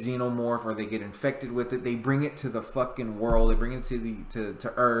bring a xenomorph or they get infected with it. They bring it to the fucking world, they bring it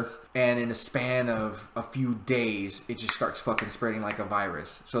to Earth, and in a span of a few days, it just starts fucking spreading like a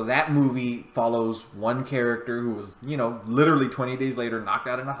virus. So that movie follows one character who was, you know, literally 20 days later knocked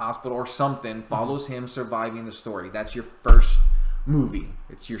out in a hospital or something, follows him surviving the story. That's your first movie.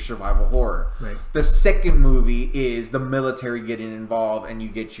 It's your survival horror. Right. The second movie is the military getting involved, and you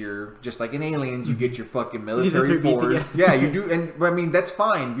get your, just like in Aliens, you get your fucking military force. Yeah, you do, and I mean that's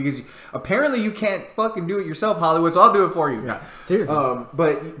fine because apparently you can't fucking do it yourself, Hollywood. So I'll do it for you. Yeah, seriously.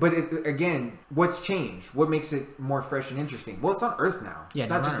 But again, what's changed? What makes it more fresh and interesting? Well, it's on Earth now. Yeah, it's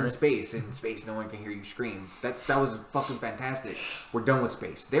not just in Earth. space. In space, no one can hear you scream. That was fucking fantastic. We're done with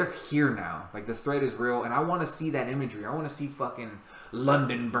space. They're here now. Like the threat is real, and I want to see that imagery. I want to see fucking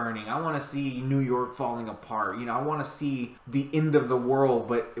London burning. I want to see New York falling apart. You know, I want to see the end of the world,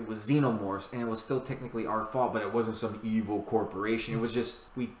 but it was xenomorphs, and it was still technically our fault, but it wasn't some evil corporation. It was just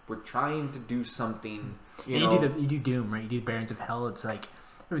we were trying to do something. You do Doom, right? You do Barons of Hell. It's like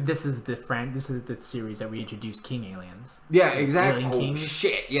this is the series that we introduced King Aliens. Yeah, exactly. Alien Kings.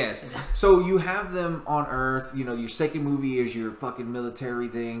 Shit, yes. So you have them on Earth. You know, your second movie is your fucking military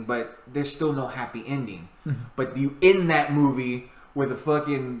thing, but there's still no happy ending. But you end that movie with a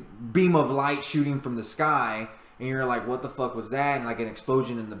fucking beam of light shooting from the sky, and you're like, what the fuck was that? And like an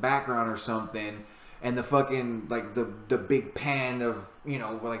explosion in the background or something, and the fucking like the big pan of, you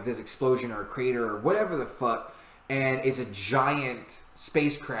know, like this explosion or a crater or whatever the fuck, and it's a giant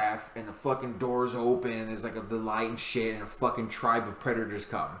spacecraft, and the fucking doors open, and there's like the light and shit, and a fucking tribe of predators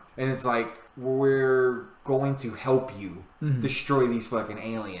come, and it's like, we're going to help you destroy these fucking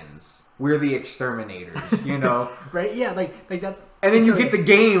aliens. We're the exterminators, you know? Right? Yeah, like that's. And then you get the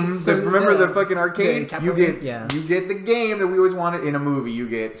game. Remember the fucking arcade? The You get the game that we always wanted in a movie. You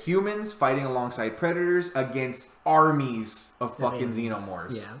get humans fighting alongside predators against armies of fucking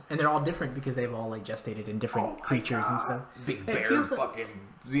xenomorphs. Yeah, and they're all different because they've all like gestated in different creatures and stuff. Big bear fucking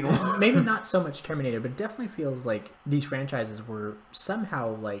xenomorph. Maybe not so much Terminator, but it definitely feels like these franchises were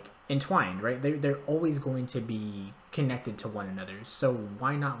somehow like entwined, right? They're always going to be connected to one another. So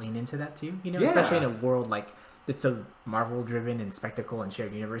why not lean into that too? You know, especially in a world like that's so Marvel driven and spectacle and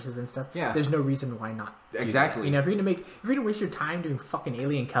shared universes and stuff. Yeah. There's no reason why not. Exactly. You know, if you're gonna waste your time doing fucking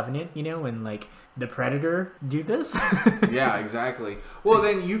Alien Covenant, you know, and like the Predator do this. Yeah, exactly. Well,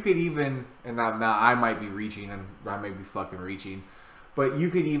 then you could even, and now I might be reaching, and I may be fucking reaching, but you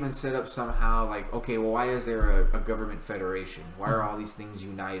could even set up somehow like, okay, well, why is there a government federation? Why are all these things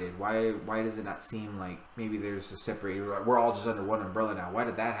united? Why does it not seem like maybe there's a separate? We're all just under one umbrella now. Why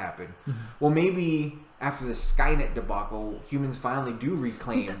did that happen? Well, maybe after the Skynet debacle, humans finally do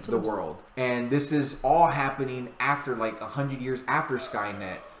reclaim the world, and this is all happening after like 100 years after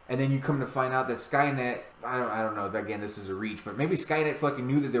Skynet. And then you come to find out that Skynet, I don't know, again, this is a reach, but maybe Skynet fucking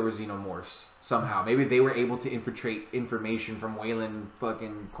knew that there were xenomorphs somehow. Maybe they were able to infiltrate information from Wayland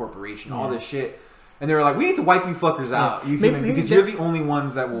fucking Corporation, all this shit. And they were like, we need to wipe you fuckers out, you human, because you're the only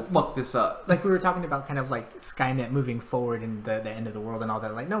ones that will fuck this up. Like we were talking about kind of like Skynet moving forward and the end of the world and all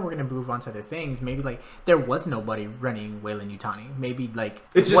that. Like, no, we're going to move on to other things. Maybe like there was nobody running Weyland-Yutani. Maybe like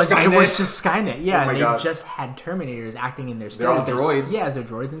it was just Skynet. Yeah, and they just had Terminators acting in their stead. They're all droids. Yeah, they're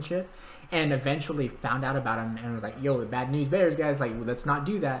droids and shit. And eventually found out about them and was like, yo, the bad news bears, guys. Like, let's not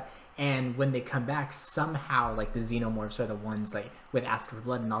do that. And when they come back, somehow, like, the xenomorphs are the ones, like, with Ask for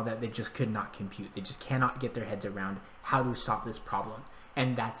Blood and all that, they just could not compute. They just cannot get their heads around how to stop this problem.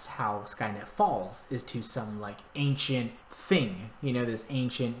 And that's how Skynet falls, is to some, like, ancient thing. You know, this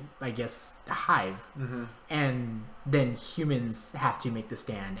ancient, I guess, hive. And then humans have to make the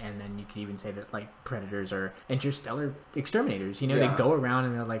stand. And then you could even say that, like, predators are interstellar exterminators. You know, they go around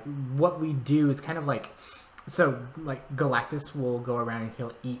and they're like, what we do is kind of like... So, like, Galactus will go around and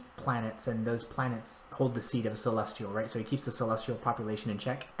he'll eat planets, and those planets hold the seed of a celestial, right? So he keeps the celestial population in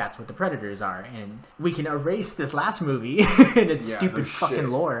check. That's what the predators are. And we can erase this last movie and its stupid fucking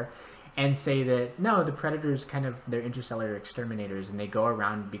lore and say that, no, the predators kind of, they're interstellar exterminators, and they go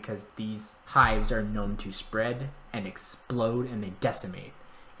around because these hives are known to spread and explode, and they decimate.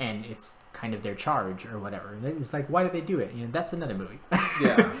 And it's kind of their charge or whatever. It's like, why did they do it? You know, that's another movie.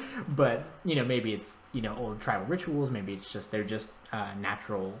 Yeah. But, you know, maybe it's, you know, old tribal rituals. Maybe it's just, they're just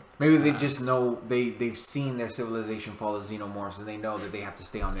natural. Maybe they just know, they've seen their civilization fall as xenomorphs, and they know that they have to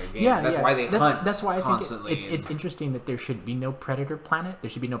stay on their game. Yeah, that's why they hunt. That's why I constantly. think it's interesting that there should be no predator planet. There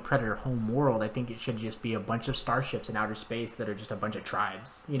should be no predator home world. I think it should just be a bunch of starships in outer space that are just a bunch of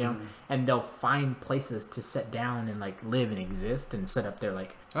tribes, you know, and they'll find places to set down and like live and exist and set up their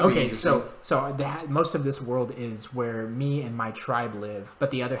like, okay, so most of this world is where me and my tribe live,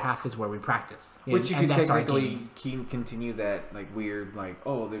 but the other half is where we practice. Which you could technically continue that like weird, like,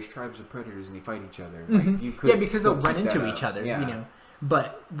 oh, there's tribes of predators and they fight each other. Like, you could because they'll run into each other, you know.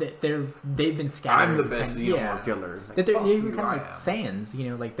 But they've been scattered. I'm the best xenomorph killer. Like, that they're kind of like Saiyans, you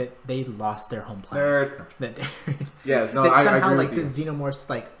know, like that they lost their home planet. Yes, no, that I somehow agree like with you. the xenomorphs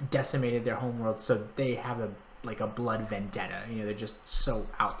like decimated their home world, so they have a like a blood vendetta. You know, they're just so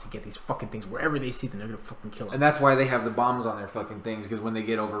out to get these fucking things. Wherever they see them, they're gonna fucking kill them. And that's why they have the bombs on their fucking things, because when they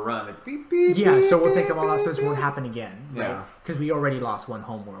get overrun, like beep beep. Yeah, beep, so we'll take beep, them all out so beep, this won't beep. happen again, right? Yeah. Because we already lost one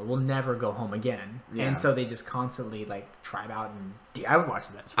homeworld. We'll never go home again. Yeah. And so they just constantly like tribe out and I would watch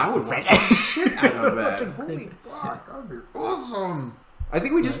that. I would watch the shit out of that. Holy fuck, that'd be awesome. I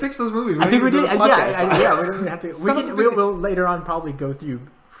think we just fixed those movies. I think we did. Yeah, we don't even have to. We'll later on probably go through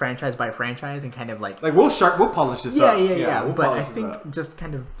franchise by franchise and kind of like we'll polish this up. Yeah. We'll but I polish this think up. just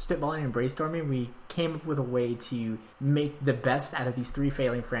kind of spitballing and brainstorming, we came up with a way to make the best out of these 3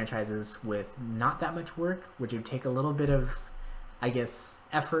 failing franchises with not that much work, which would take a little bit of, I guess,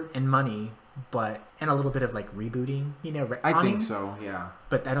 effort and money, and a little bit of like rebooting, you know, retconning. I think so, yeah.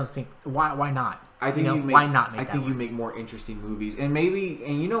 But I don't think why not? I think why not make I think you make more interesting movies, and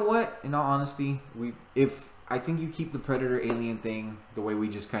you know what? In all honesty, I think you keep the Predator Alien thing the way we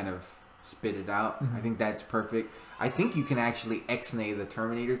just kind of spit it out. Mm-hmm. I think that's perfect. I think you can actually ex-nay the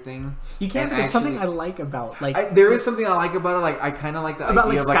Terminator thing. You can. There's something I like about there is something I like about it. Like I kind of like the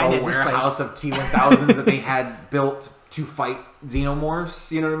idea of like Skynet, a warehouse of T-1000s that they had built to fight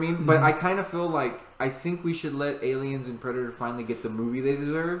xenomorphs. You know what I mean? Mm-hmm. But I kind of feel like I think we should let Aliens and Predator finally get the movie they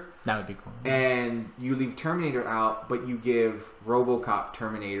deserve. That would be cool. And you leave Terminator out, but you give RoboCop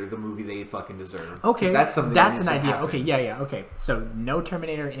Terminator the movie they fucking deserve. Okay, that's something. That's an idea. Happen. Okay, yeah. Okay, so no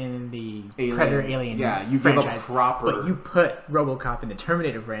Terminator in the Predator Alien. Yeah, you franchise, give a proper. But you put RoboCop in the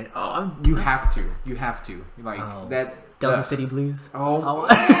Terminator brand. You have to. Like that. Delta City Blues. I'll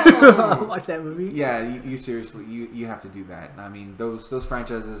watch that movie. Yeah, you seriously, you have to do that. I mean, those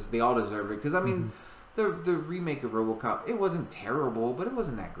franchises, they all deserve it, because I mean, the remake of RoboCop, it wasn't terrible, but it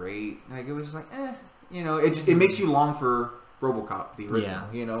wasn't that great. Like it was just like, you know, it makes you long for RoboCop, the original.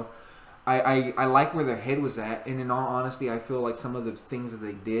 Yeah. You know, I like where their head was at, and in all honesty, I feel like some of the things that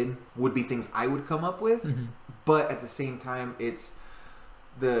they did would be things I would come up with, but at the same time, it's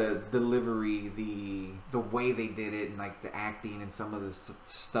the delivery, the way they did it, and like the acting and some of the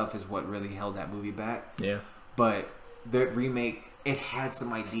stuff is what really held that movie back. Yeah. But the remake, it had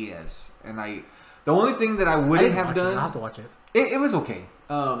some ideas, and the only thing that I wouldn't have done, I'll have to watch it. It was okay.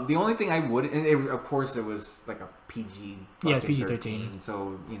 The only thing I would, and of course it was like a PG. Yeah, it's PG-13.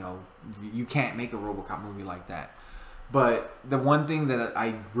 So you know you can't make a RoboCop movie like that. But the one thing that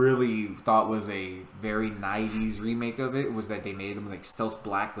I really thought was a very 90s remake of it was that they made him like stealth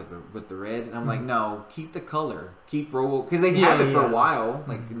black with the red. And I'm like, no, keep the color. Keep because they had it for a while,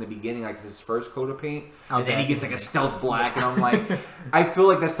 like in the beginning, like his first coat of paint. And then he gets like a stealth black. And I'm like, I feel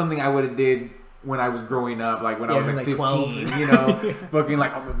like that's something I would have did when I was growing up, like when I was like 15, 12. You know, fucking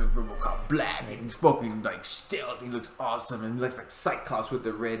like, I'm gonna RoboCop black, and he's fucking like stealth, he looks awesome, and he looks like Cyclops with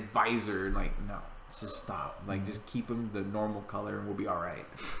the red visor, and like, no. Just stop. Like, just keep him the normal color and we'll be alright.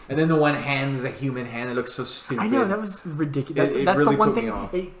 And then the one hand is a human hand. It looks so stupid. I know, that was ridiculous. That's really the one thing.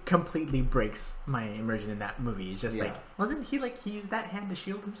 It completely breaks my immersion in that movie. It's just like, wasn't he like, he used that hand to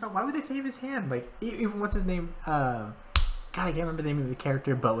shield himself? Why would they save his hand? Like, even what's his name? God, I can't remember the name of the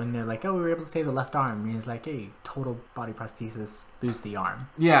character, but when they're like, oh, we were able to save the left arm, and he's like, hey, total body prosthesis, lose the arm.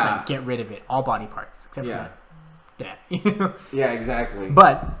 Yeah. Like, get rid of it. All body parts, except for that. Yeah. Yeah, exactly.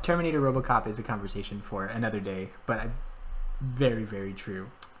 But Terminator RoboCop is a conversation for another day. But very, very true.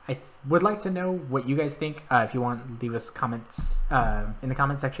 I would like to know what you guys think. If you want, leave us comments in the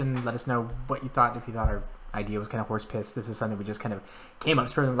comment section. Let us know what you thought. If you thought our idea was kind of horse piss, this is something we just kind of came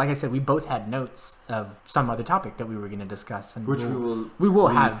up with. Like I said, we both had notes of some other topic that we were going to discuss, and which we will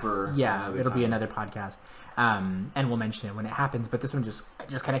have. For it'll be another podcast. And we'll mention it when it happens, but this one just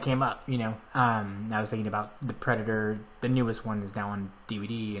kind of came up, you know. I was thinking about the Predator. The newest one is now on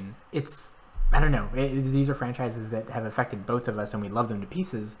DVD, and it's, I don't know, these are franchises that have affected both of us, and we love them to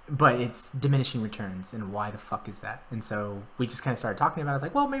pieces, but it's diminishing returns, and why the fuck is that? And so we just kind of started talking about it. I was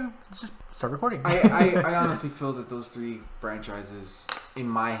like, well, maybe let's just start recording. I honestly feel that those 3 franchises in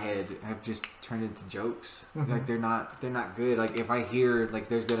my head have just turned into jokes. Like they're not good. Like if I hear like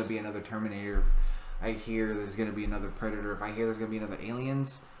there's gonna be another Terminator, I hear there's going to be another Predator, if I hear there's going to be another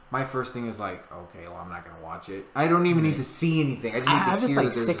Aliens, my first thing is like, okay, well, I'm not going to watch it. I don't even need to see anything. I just need to hear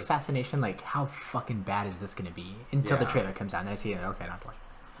that there's sick fascination, like, how fucking bad is this going to be? Until the trailer comes out and I see it, okay, I don't have to watch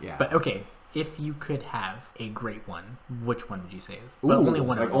it. Yeah. But, okay, if you could have a great one, which one would you save? But only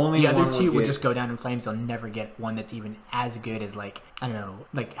one of them. The other 2 would just go down in flames. They'll never get one that's even as good as, like, I don't know,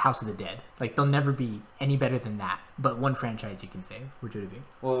 like House of the Dead. Like, they'll never be any better than that. But one franchise you can save, which would it be?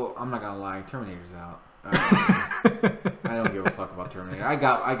 Well, I'm not going to lie, Terminator's out. I I don't give a fuck about Terminator. I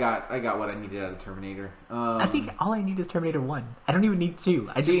got what I needed out of Terminator. I think all I need is Terminator 1. I don't even need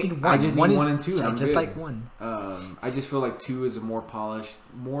 2. I just need 1. I just need 1 and 2. And I'm just good. like 1. I just feel like 2 is a more polished,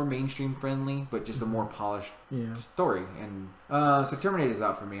 more mainstream friendly, but just a more polished story. And so Terminator's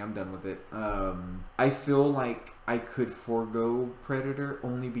out for me. I'm done with it. I feel like I could forego Predator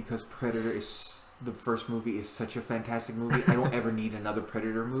only because Predator is... The first movie is such a fantastic movie. I don't ever need another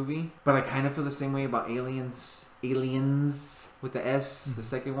Predator movie. But I kind of feel the same way about Aliens with the S, the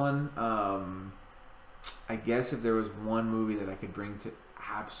second one. I guess if there was one movie that I could bring to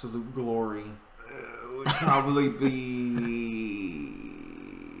absolute glory, it would probably be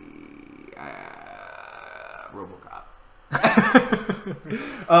RoboCop.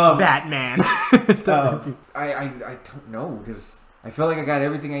 Batman. I don't know because I feel like I got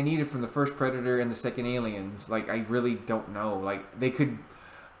everything I needed from the first Predator and the second Aliens. Like, I really don't know. Like, they could...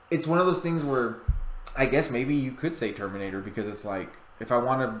 It's one of those things where I guess maybe you could say Terminator because it's like, if I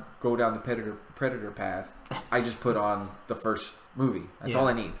want to go down the Predator path, I just put on the first movie. That's all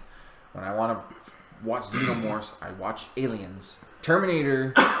I need. When I want to watch Xenomorphs, I watch Aliens.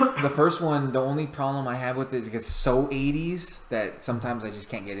 Terminator, the first one, the only problem I have with it is it's so 80s that sometimes I just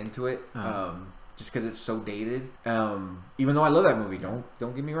can't get into it. Just because it's so dated. Even though I love that movie, don't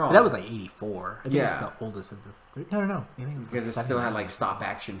get me wrong. But that was like 84. I think it's the oldest of the three. No. I think it was because it still had like stop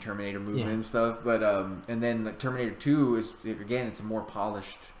action Terminator movement and stuff. But and then like, Terminator 2 is again, it's a more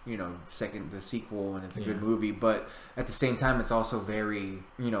polished, the sequel, and it's a good movie. But at the same time, it's also very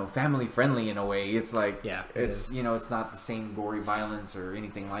family friendly in a way. It's like it's it's not the same gory violence or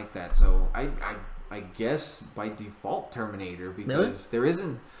anything like that. So I guess by default Terminator because there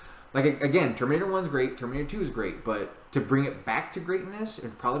isn't. Like, again, Terminator 1's great, Terminator 2 is great, but to bring it back to greatness,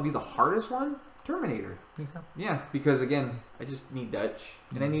 it'd probably be the hardest one, Terminator. I think so. Yeah, because, again, I just need Dutch,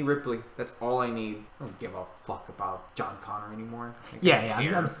 and I need Ripley. That's all I need. I don't give a fuck about John Connor anymore.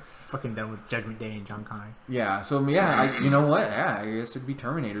 I'm fucking done with Judgment Day and John Connor. Yeah, so, you know what? Yeah, I guess it'd be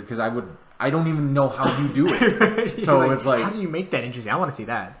Terminator, because I don't even know how you do it. So it's like... How do you make that interesting? I want to see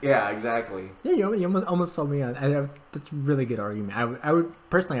that. Yeah, exactly. Yeah, you almost sold me on... That's a really good argument. I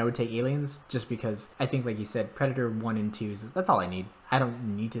would take Aliens just because I think, like you said, Predator 1 and 2, that's all I need. I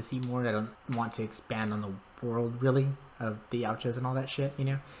don't need to see more. I don't want to expand on the world, really, of the outros and all that shit,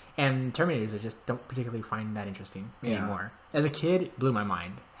 And Terminators, I just don't particularly find that interesting anymore. As a kid, it blew my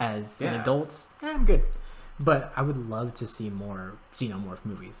mind. As an adult, I'm good. But I would love to see more Xenomorph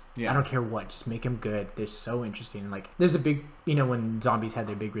movies. Yeah. I don't care what. Just make them good. They're so interesting. Like, there's a big... when zombies had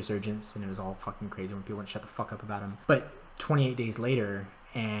their big resurgence and it was all fucking crazy when people wouldn't shut the fuck up about them. But 28 Days Later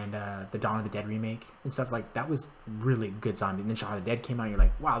and the Dawn of the Dead remake and stuff like that was really good zombie. And then Shaun of the Dead came out and you're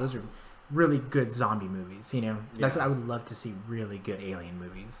like, wow, those are really good zombie movies, That's what I would love to see, really good alien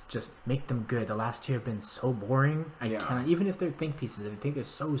movies. Just make them good. The last two have been so boring. I cannot, even if they're think pieces, I think they're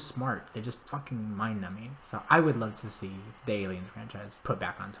so smart. They're just fucking mind-numbing. So I would love to see the Aliens franchise put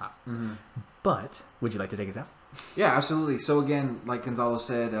back on top. Mm-hmm. But, would you like to take us out? Yeah, absolutely. So again, like Gonzalo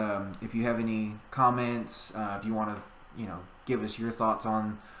said, if you have any comments, if you want to, give us your thoughts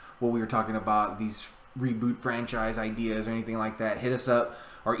on what we were talking about, these reboot franchise ideas or anything like that, hit us up.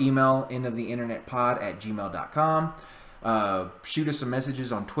 Our email, endoftheinternet@gmail.com. Shoot us some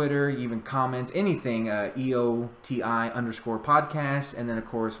messages on Twitter, even comments, anything, EOTI_podcast. And then, of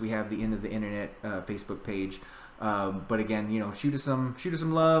course, we have the End of the Internet Facebook page. But again, shoot us some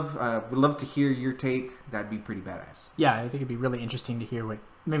love. We'd love to hear your take. That'd be pretty badass. Yeah, I think it'd be really interesting to hear what,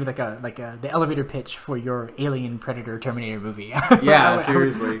 maybe like the elevator pitch for your Alien, Predator, Terminator movie. Yeah,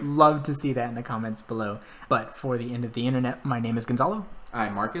 seriously. I would love to see that in the comments below. But for the End of the Internet, my name is Gonzalo.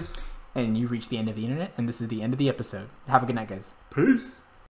 I'm Marcus. And you've reached the end of the internet, and this is the end of the episode. Have a good night, guys. Peace.